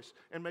this choice,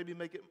 and maybe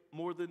make it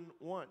more than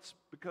once,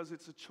 because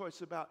it's a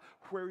choice about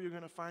where you're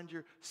going to find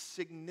your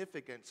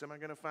significance. Am I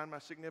going to find my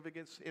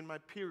significance in my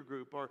peer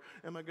group, or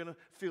am I going to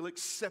feel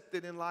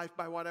accepted in life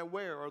by what I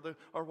wear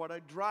or what I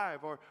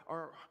drive, or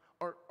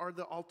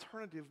the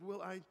alternative?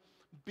 Will I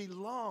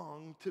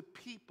belong to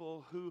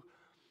people who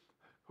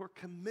are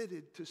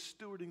committed to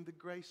stewarding the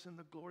grace and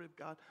the glory of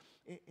God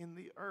in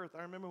the earth?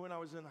 I remember when I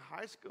was in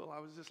high school, I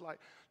was just like,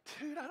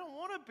 dude, I don't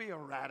want to be a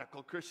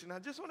radical Christian. I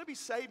just want to be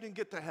saved and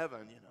get to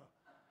heaven,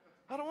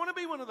 I don't want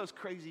to be one of those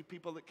crazy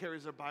people that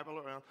carries their Bible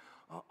around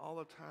all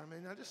the time.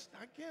 And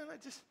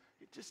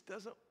it just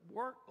doesn't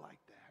work like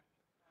that.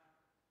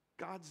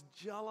 God's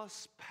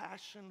jealous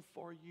passion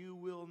for you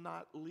will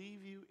not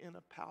leave you in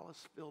a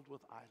palace filled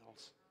with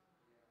idols.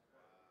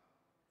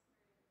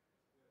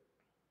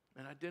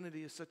 And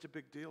identity is such a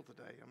big deal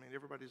today. I mean,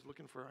 everybody's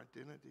looking for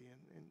identity.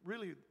 And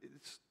really,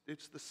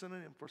 it's the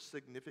synonym for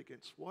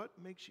significance. What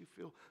makes you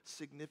feel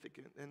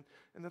significant? And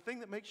the thing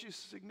that makes you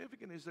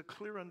significant is a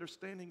clear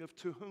understanding of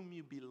to whom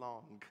you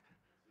belong.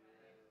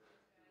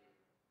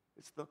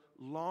 It's the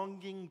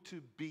longing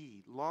to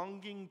be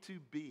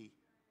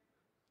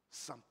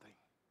something.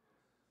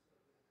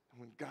 And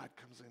when God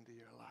comes into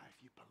your life,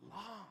 you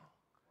belong.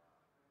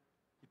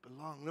 You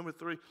belong. Number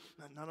 3,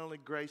 not only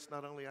grace,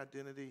 not only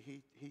identity,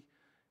 he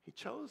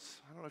chose,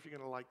 I don't know if you're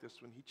going to like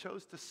this one, he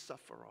chose to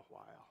suffer a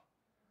while.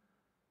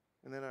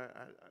 And then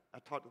I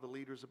talked to the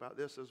leaders about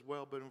this as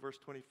well, but in verse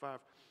 25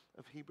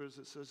 of Hebrews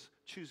it says,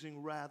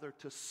 choosing rather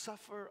to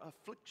suffer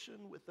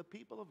affliction with the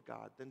people of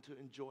God than to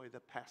enjoy the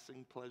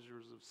passing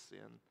pleasures of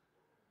sin.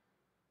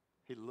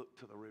 He looked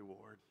to the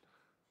reward.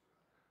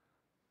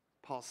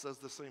 Paul says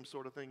the same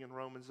sort of thing in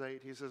Romans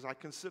 8. He says, I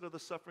consider the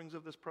sufferings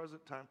of this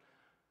present time.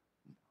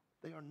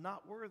 They are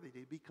not worthy to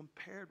be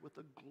compared with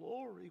the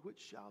glory which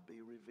shall be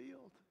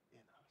revealed in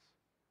us.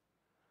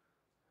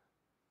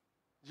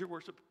 Is your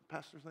worship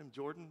pastor's name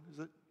Jordan? Is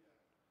it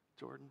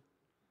Jordan?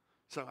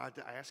 So I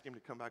asked him to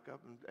come back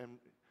up and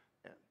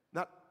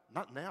not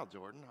now,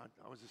 Jordan.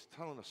 I was just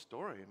telling a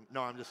story.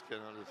 No, I'm just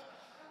kidding. I'm just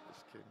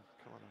kidding.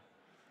 Come on up.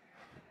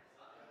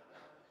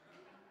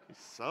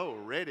 He's so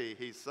ready.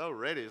 He's so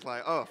ready. It's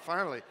like, oh,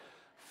 finally,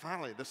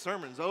 the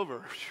sermon's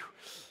over.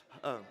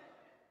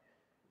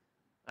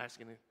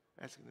 Asking him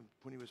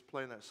when he was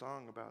playing that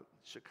song about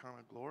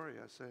Shekinah glory,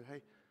 I said,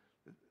 hey,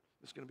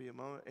 there's going to be a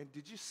moment. And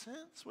did you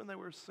sense when they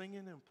were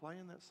singing and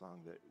playing that song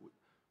that,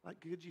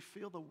 like, could you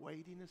feel the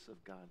weightiness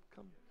of God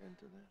come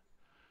into that?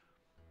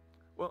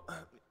 Well,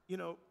 you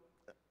know,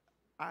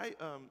 I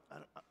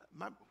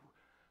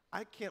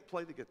can't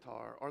play the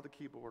guitar or the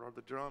keyboard or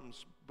the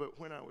drums, but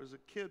when I was a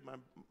kid,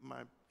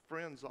 my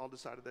friends all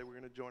decided they were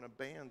going to join a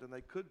band, and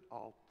they could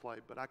all play,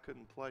 but I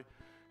couldn't play.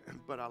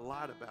 But I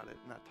lied about it,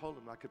 and I told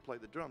them I could play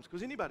the drums,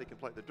 because anybody can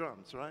play the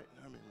drums, right?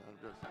 I mean,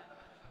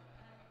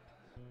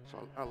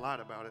 so I lied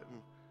about it.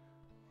 And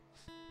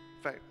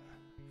in fact,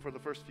 for the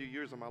first few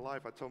years of my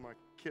life, I told my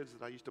kids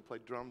that I used to play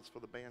drums for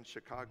the band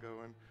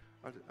Chicago, and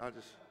I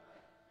just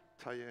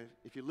tell you,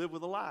 if you live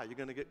with a lie, you're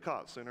going to get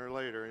caught sooner or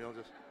later, and you'll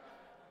just...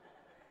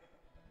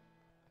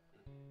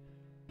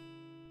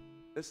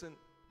 Listen,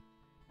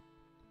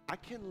 I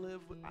can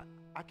live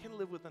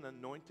with an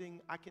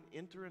anointing. I can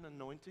enter an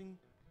anointing,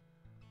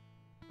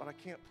 but I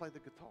can't play the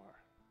guitar.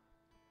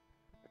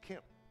 I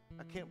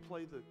can't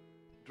play the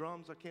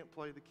drums. I can't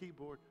play the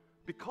keyboard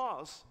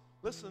because,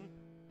 listen,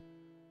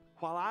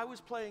 while I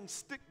was playing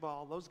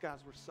stickball, those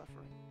guys were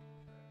suffering.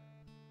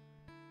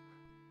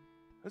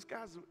 Those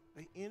guys,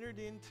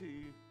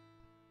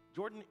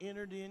 Jordan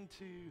entered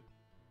into,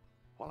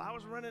 while I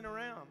was running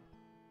around,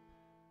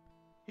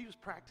 he was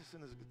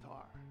practicing his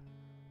guitar.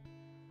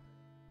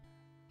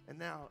 And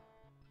now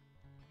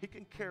he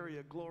can carry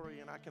a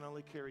glory, and I can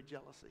only carry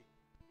jealousy.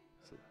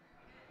 See?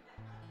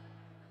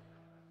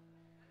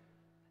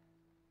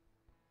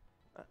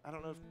 I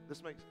don't know if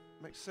this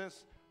makes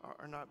sense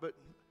or not, but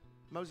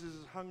Moses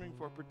is hungering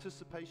for a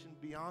participation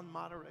beyond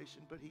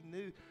moderation, but he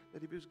knew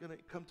that if he was going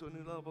to come to a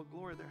new level of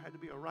glory, there had to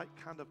be a right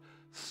kind of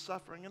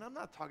suffering. And I'm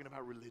not talking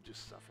about religious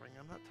suffering.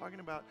 I'm not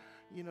talking about,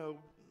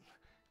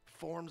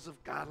 forms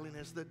of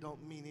godliness that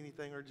don't mean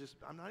anything, or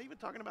I'm not even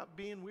talking about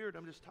being weird.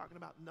 I'm just talking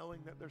about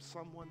knowing that there's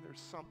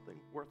something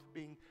worth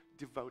being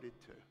devoted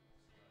to.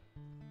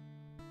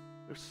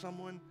 There's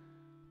someone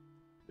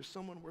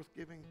worth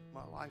giving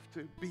my life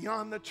to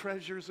beyond the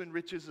treasures and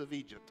riches of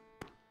Egypt.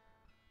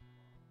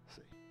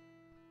 See,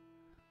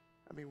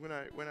 I mean, when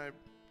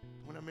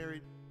I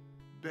married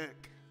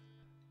Beck,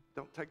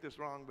 don't take this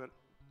wrong, but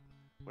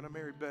when I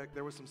married Beck,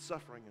 there was some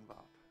suffering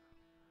involved.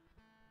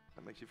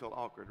 That makes you feel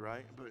awkward,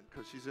 right? But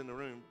because she's in the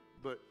room.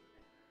 But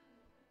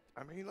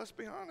I mean, let's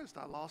be honest.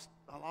 I lost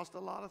a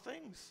lot of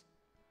things.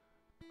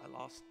 I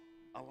lost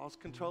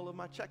control of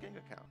my checking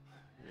account.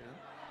 You know?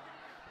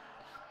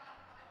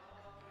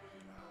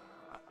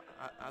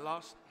 I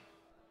lost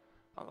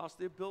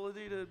the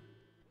ability to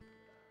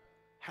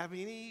have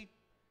any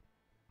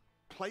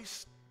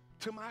place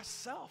to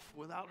myself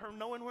without her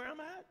knowing where I'm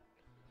at.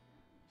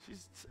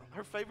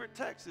 Her favorite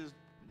text is,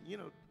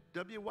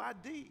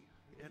 WYD.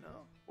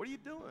 What are you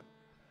doing?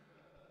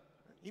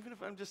 Even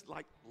if I'm just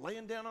like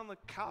laying down on the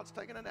couch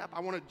taking a nap, I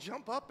want to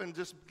jump up and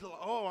just,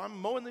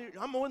 I'm mowing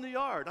the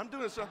yard. I'm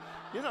doing some,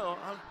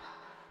 I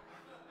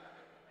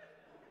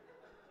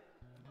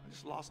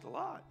just lost a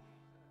lot.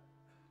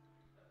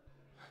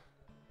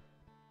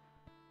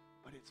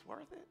 But it's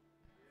worth it.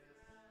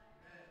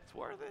 It's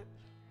worth it.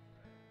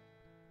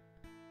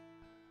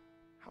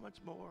 How much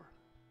more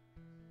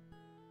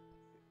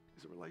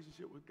is a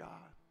relationship with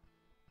God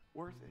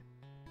worth it?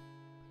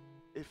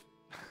 If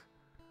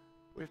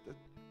we have to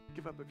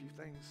give up a few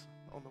things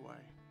on the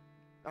way.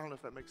 I don't know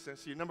if that makes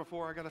sense to you. Number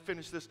 4, I got to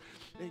finish this.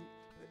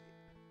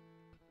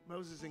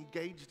 Moses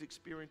engaged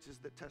experiences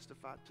that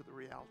testified to the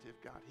reality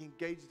of God. He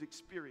engaged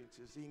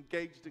experiences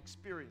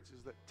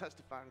that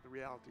testify to the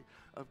reality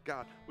of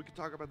God. We could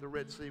talk about the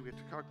Red Sea. We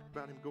could talk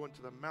about him going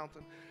to the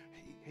mountain.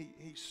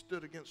 He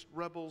stood against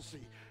rebels.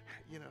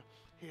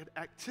 He had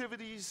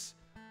activities.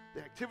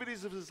 The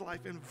activities of his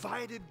life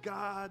invited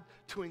God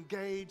to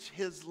engage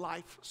his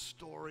life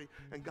story,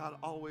 and God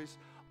always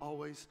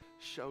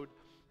showed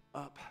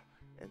up.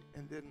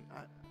 And then,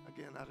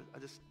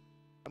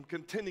 I'm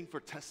contending for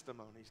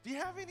testimonies. Do you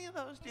have any of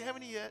those? Do you have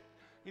any yet?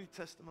 Any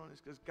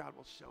testimonies? Because God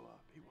will show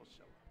up. He will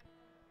show up.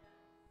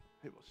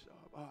 He will show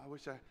up. Oh, I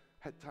wish I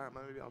had time.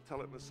 Maybe I'll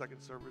tell it in the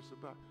second service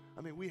about,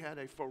 we had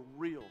a for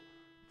real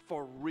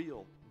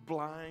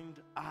blind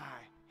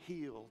eye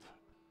healed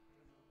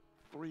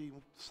 3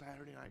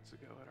 Saturday nights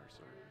ago at our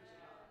service.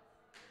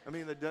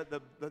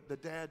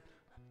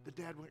 The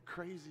dad went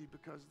crazy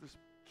because this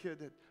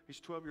kid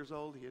he's 12 years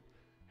old. He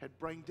had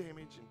brain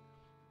damage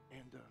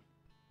and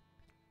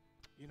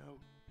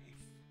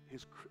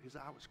his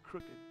eye was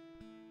crooked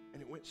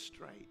and it went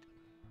straight.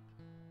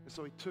 And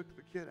so he took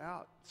the kid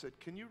out, said,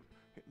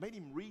 made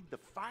him read the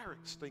fire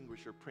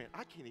extinguisher print.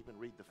 I can't even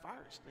read the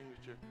fire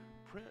extinguisher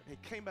print. He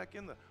came back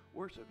in the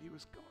worship. He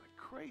was going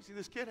crazy.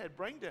 This kid had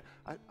brain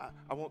damage.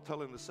 I won't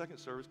tell in the second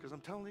service because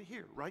I'm telling it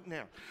here right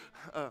now.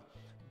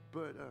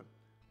 But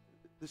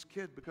this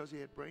kid, because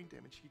he had brain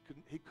damage,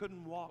 he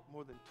couldn't walk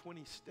more than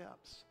 20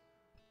 steps.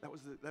 That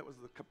was the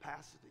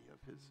capacity of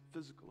his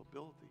physical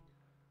ability.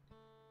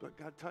 But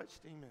God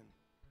touched him, and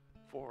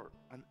for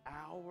an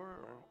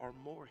hour or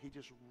more, he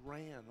just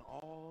ran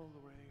all the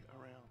way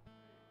around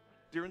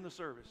during the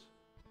service.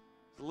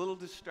 It's a little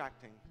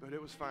distracting, but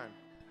it was fine.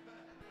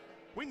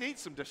 We need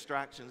some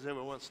distractions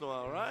every once in a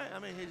while, right? I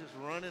mean, he's just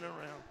running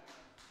around.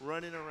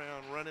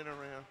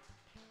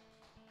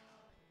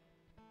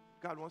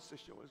 God wants to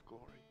show his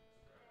glory.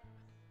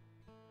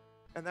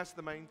 And that's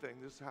the main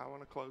thing. This is how I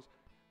want to close.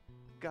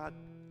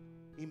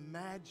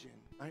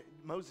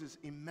 Moses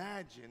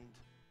imagined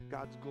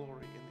God's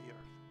glory in the earth.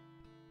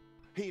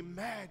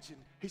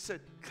 He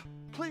said,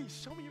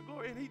 please show me your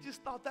glory. And he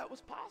just thought that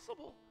was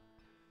possible.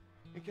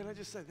 And can I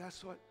just say,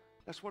 that's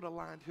what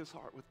aligned his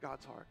heart with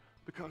God's heart.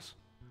 Because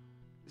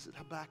is it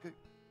Habakkuk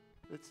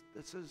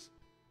that says,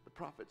 the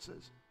prophet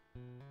says,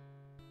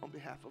 on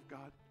behalf of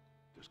God,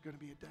 there's going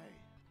to be a day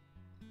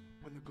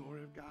when the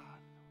glory of God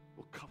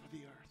will cover the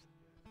earth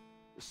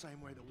the same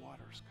way the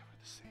waters cover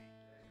the sea.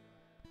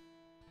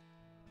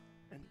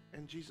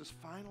 And Jesus'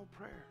 final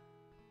prayer,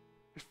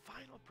 his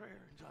final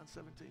prayer in John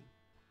 17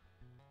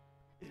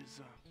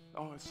 is,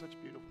 it's such a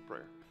beautiful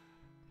prayer.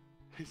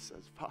 He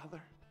says,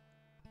 Father,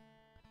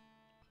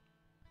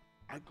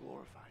 I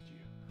glorified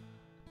you.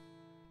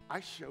 I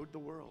showed the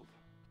world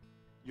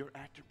your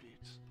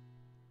attributes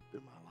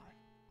through my life.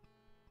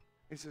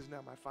 He says,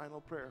 now my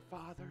final prayer,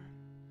 Father,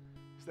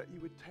 is that you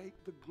would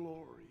take the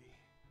glory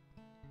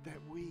that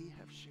we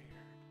have shared.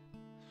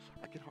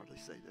 I can hardly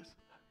say this.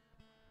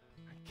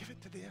 And give it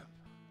to them.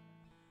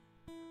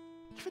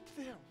 Give it to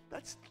them.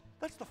 That's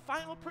the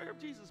final prayer of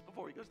Jesus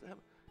before he goes to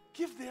heaven.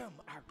 Give them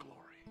our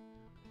glory.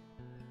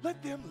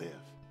 Let them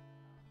live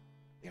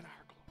in our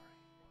glory.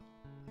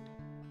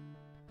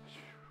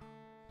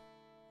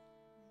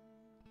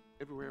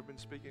 Everywhere I've been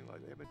speaking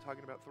lately, I've been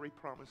talking about 3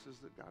 promises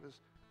that God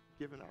has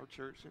given our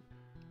church. And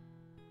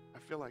I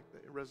feel like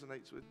it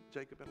resonates with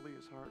Jacob and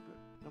Leah's heart. But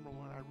number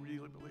 1, I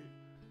really believe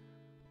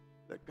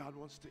that God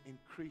wants to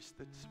increase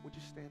would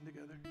you stand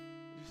together?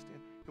 Would you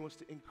stand? He wants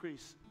to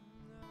increase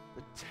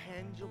the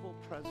tangible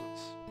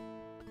presence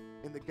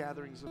in the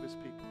gatherings of his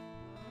people.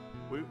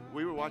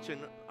 We were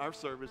watching our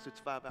service. It's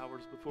 5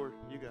 hours before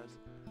you guys.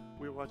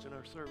 We were watching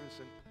our service,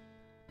 and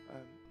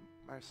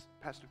my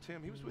Pastor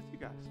Tim, he was with you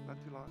guys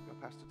not too long ago.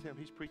 Pastor Tim,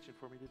 he's preaching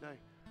for me today.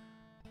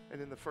 And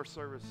in the first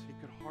service, he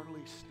could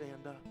hardly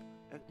stand up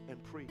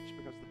and preach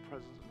because the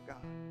presence of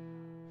God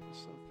was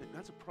so thick.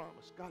 That's a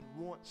promise. God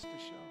wants to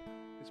show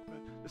his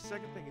presence. The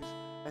second thing is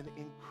an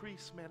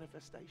increased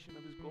manifestation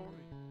of his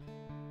glory.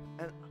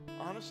 And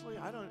honestly,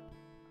 I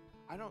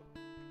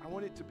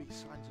want it to be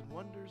signs and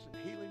wonders and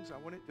healings. I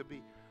want it to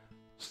be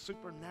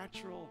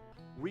supernatural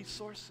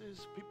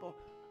resources, people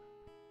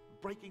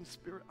breaking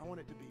spirit. I want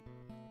it to be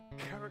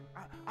character.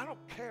 I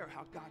don't care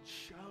how God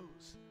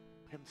shows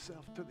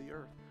himself to the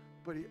earth,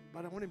 but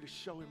I want him to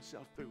show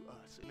himself through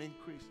us and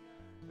increase.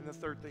 And the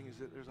third thing is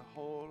that there's a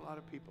whole lot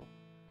of people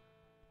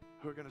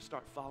who are going to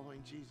start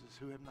following Jesus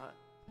who have not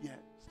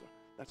yet started.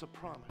 That's a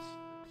promise.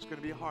 It's going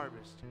to be a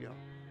harvest, y'all.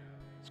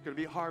 It's going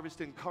to be a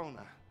harvest in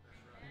Kona.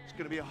 It's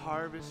going to be a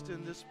harvest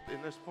in this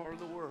part of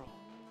the world.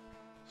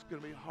 It's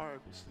going to be a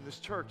harvest. And this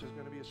church is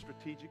going to be a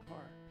strategic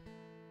part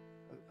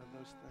of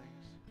those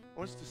things. I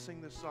want us to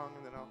sing this song,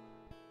 and then I'll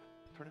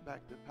turn it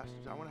back to Pastor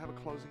John. I want to have a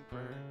closing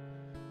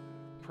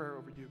prayer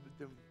over you, but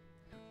then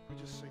we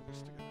just sing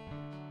this together.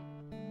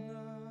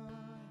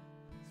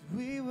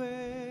 We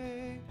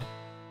wait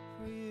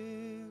for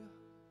you.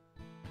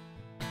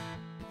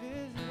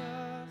 Visit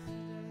us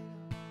today.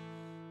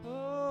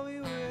 Oh, we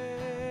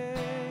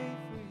wait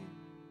for you.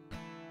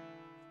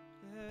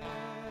 Yeah.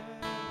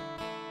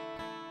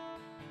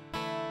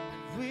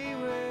 We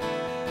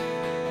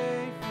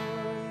wait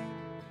for you.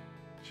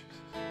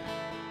 Jesus.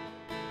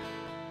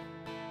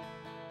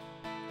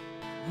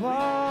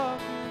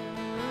 Walk in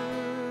the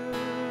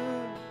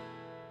room.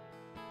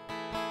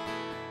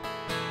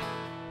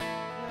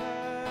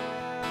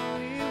 Yeah,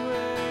 we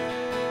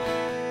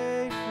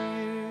wait for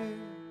you.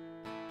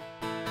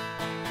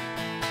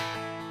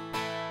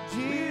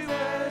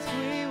 Jesus,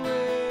 we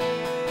wait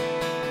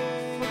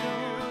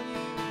on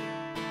you.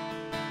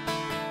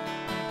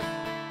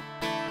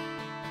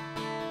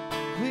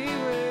 We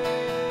wait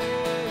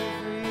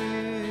for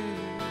you.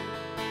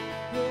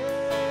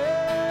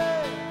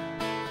 Yeah.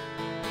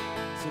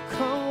 So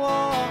come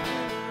walk in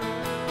the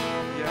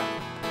room. Yeah.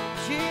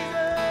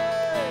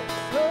 Jesus,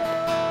 oh,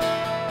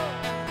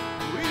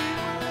 we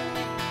wait.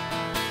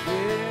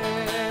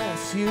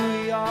 Yes, here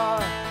we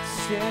are,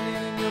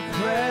 standing in your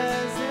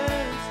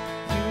presence.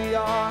 Here we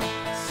are,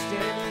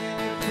 standing in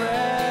your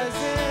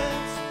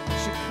presence.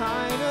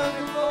 Shekinah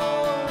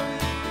glory,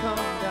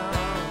 come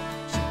down.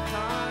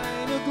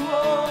 Shekinah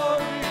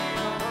glory,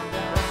 come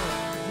down.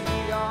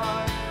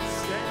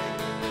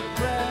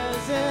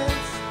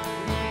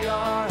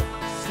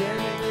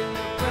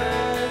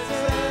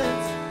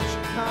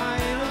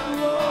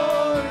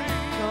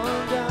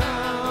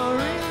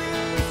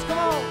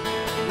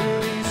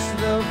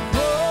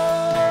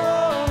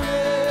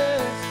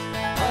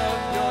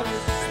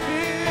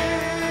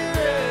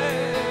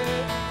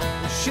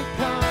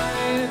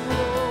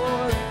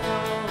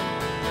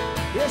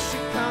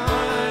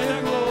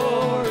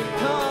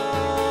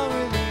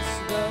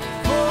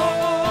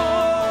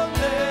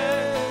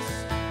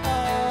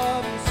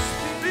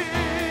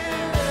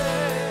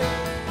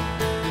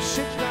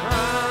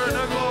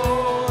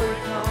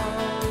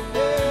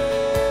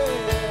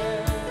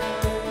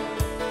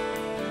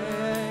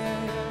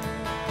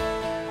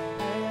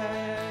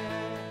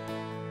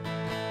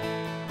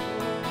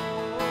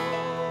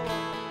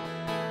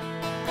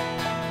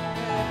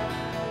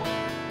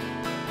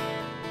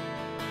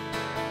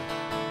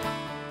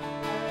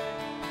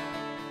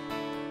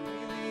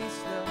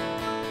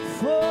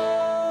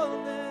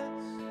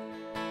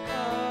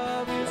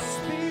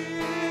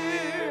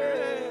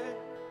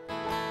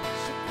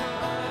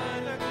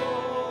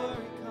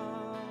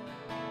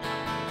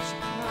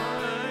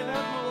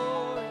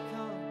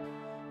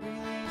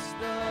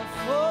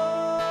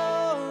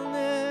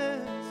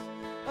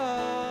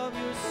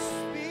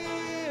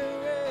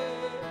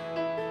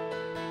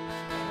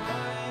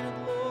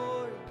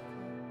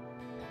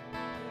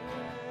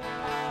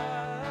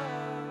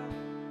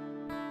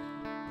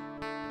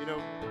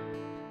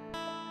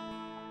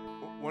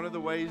 One of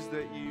the ways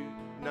that you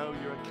know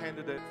you're a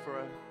candidate for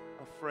a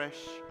fresh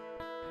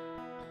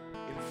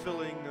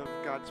infilling of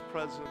God's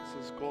presence,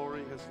 His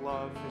glory, His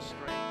love, His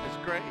strength, His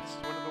grace.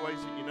 One of the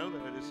ways that you know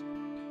that is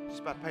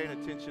just by paying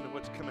attention to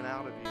what's coming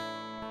out of you.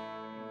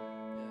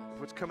 If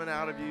what's coming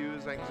out of you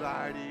is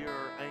anxiety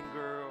or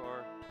anger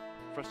or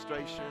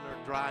frustration or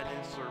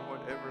dryness or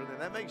whatever, then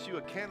that makes you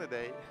a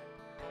candidate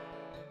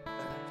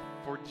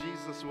for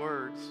Jesus'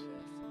 words.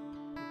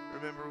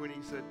 Remember when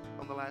He said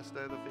on the last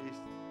day of the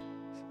feast,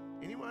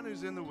 anyone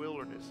who's in the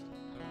wilderness,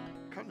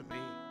 come to me.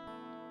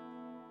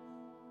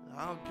 And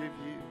I'll give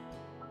you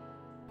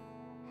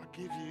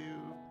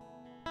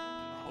the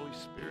Holy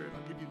Spirit.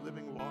 I'll give you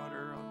living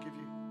water. I'll give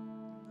you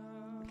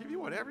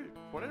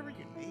whatever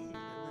you need.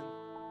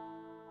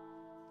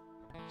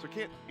 So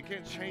you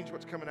can't change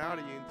what's coming out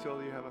of you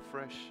until you have a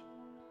fresh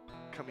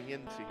coming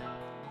into you.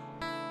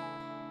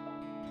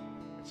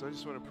 And so I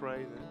just want to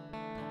pray that,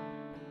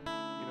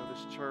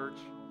 this church,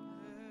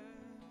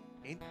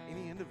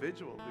 any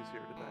individual who's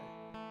here today,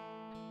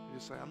 you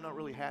just say, I'm not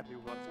really happy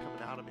with what's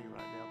coming out of me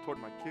right now, toward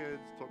my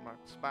kids, toward my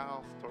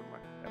spouse, toward my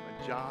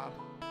job.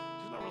 I'm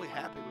just not really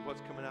happy with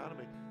what's coming out of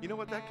me. You know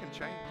what? That can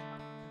change.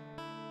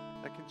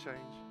 That can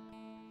change.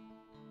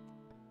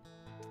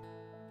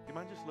 You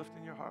mind just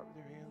lifting your heart with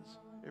your hands?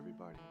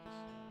 Everybody,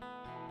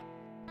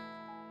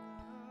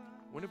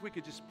 what if we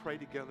could just pray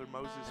together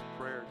Moses'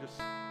 prayer? Just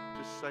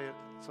say it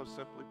so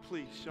simply.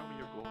 Please show me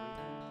your glory.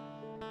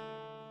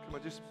 Come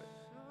on,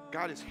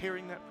 God is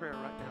hearing that prayer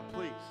right now.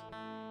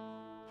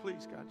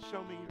 Please, God,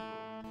 show me your glory.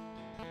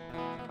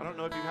 I don't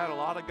know if you've had a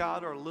lot of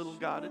God or a little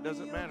God. It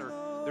doesn't matter.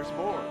 There's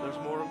more. There's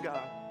more of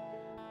God.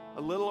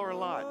 A little or a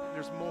lot.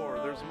 There's more.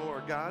 There's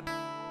more. God,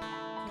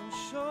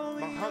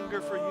 my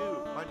hunger for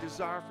you, my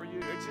desire for you.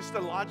 It's just a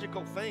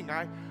logical thing.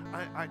 I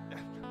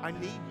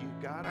need you,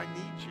 God. I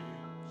need you.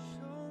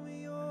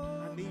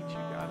 I need you,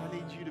 God. I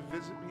need you to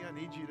visit me. I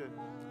need you to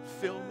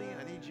fill me.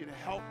 I need you to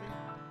help me.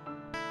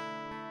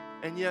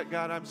 And yet,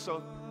 God, I'm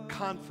so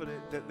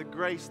confident that the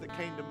grace that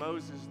came to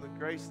Moses and the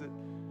grace that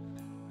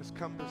has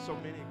come to so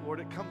many, Lord,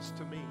 it comes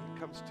to me. It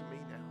comes to me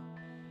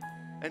now.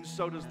 And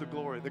so does the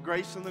glory, the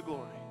grace and the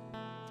glory.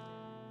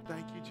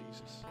 Thank you,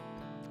 Jesus.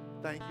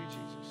 Thank you,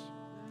 Jesus.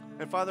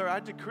 And Father, I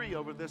decree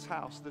over this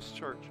house, this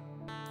church,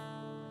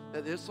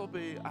 that this will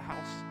be a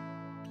house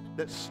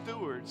that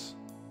stewards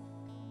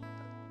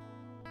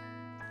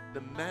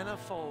the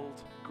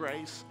manifold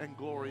grace and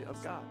glory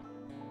of God.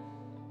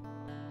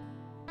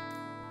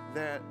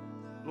 That,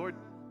 Lord,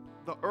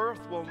 the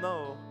earth will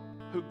know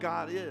who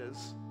God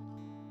is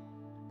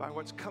by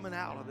what's coming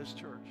out of this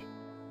church.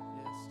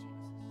 Yes,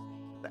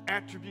 Jesus. The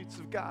attributes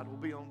of God will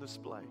be on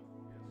display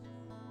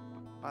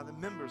by the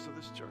members of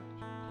this church.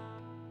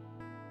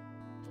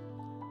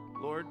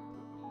 Lord,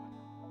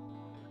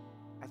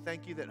 I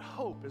thank you that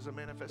hope is a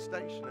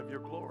manifestation of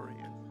your glory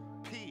and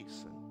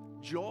peace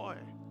and joy.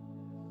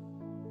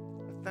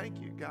 I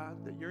thank you,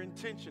 God, that your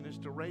intention is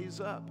to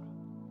raise up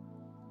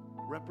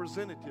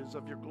representatives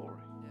of your glory.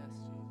 Yes,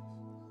 Jesus.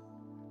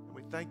 And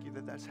we thank you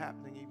that that's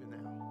happening even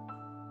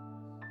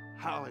now.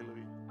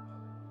 Hallelujah.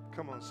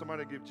 Come on,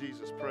 somebody give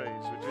Jesus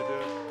praise. Would you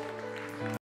do it?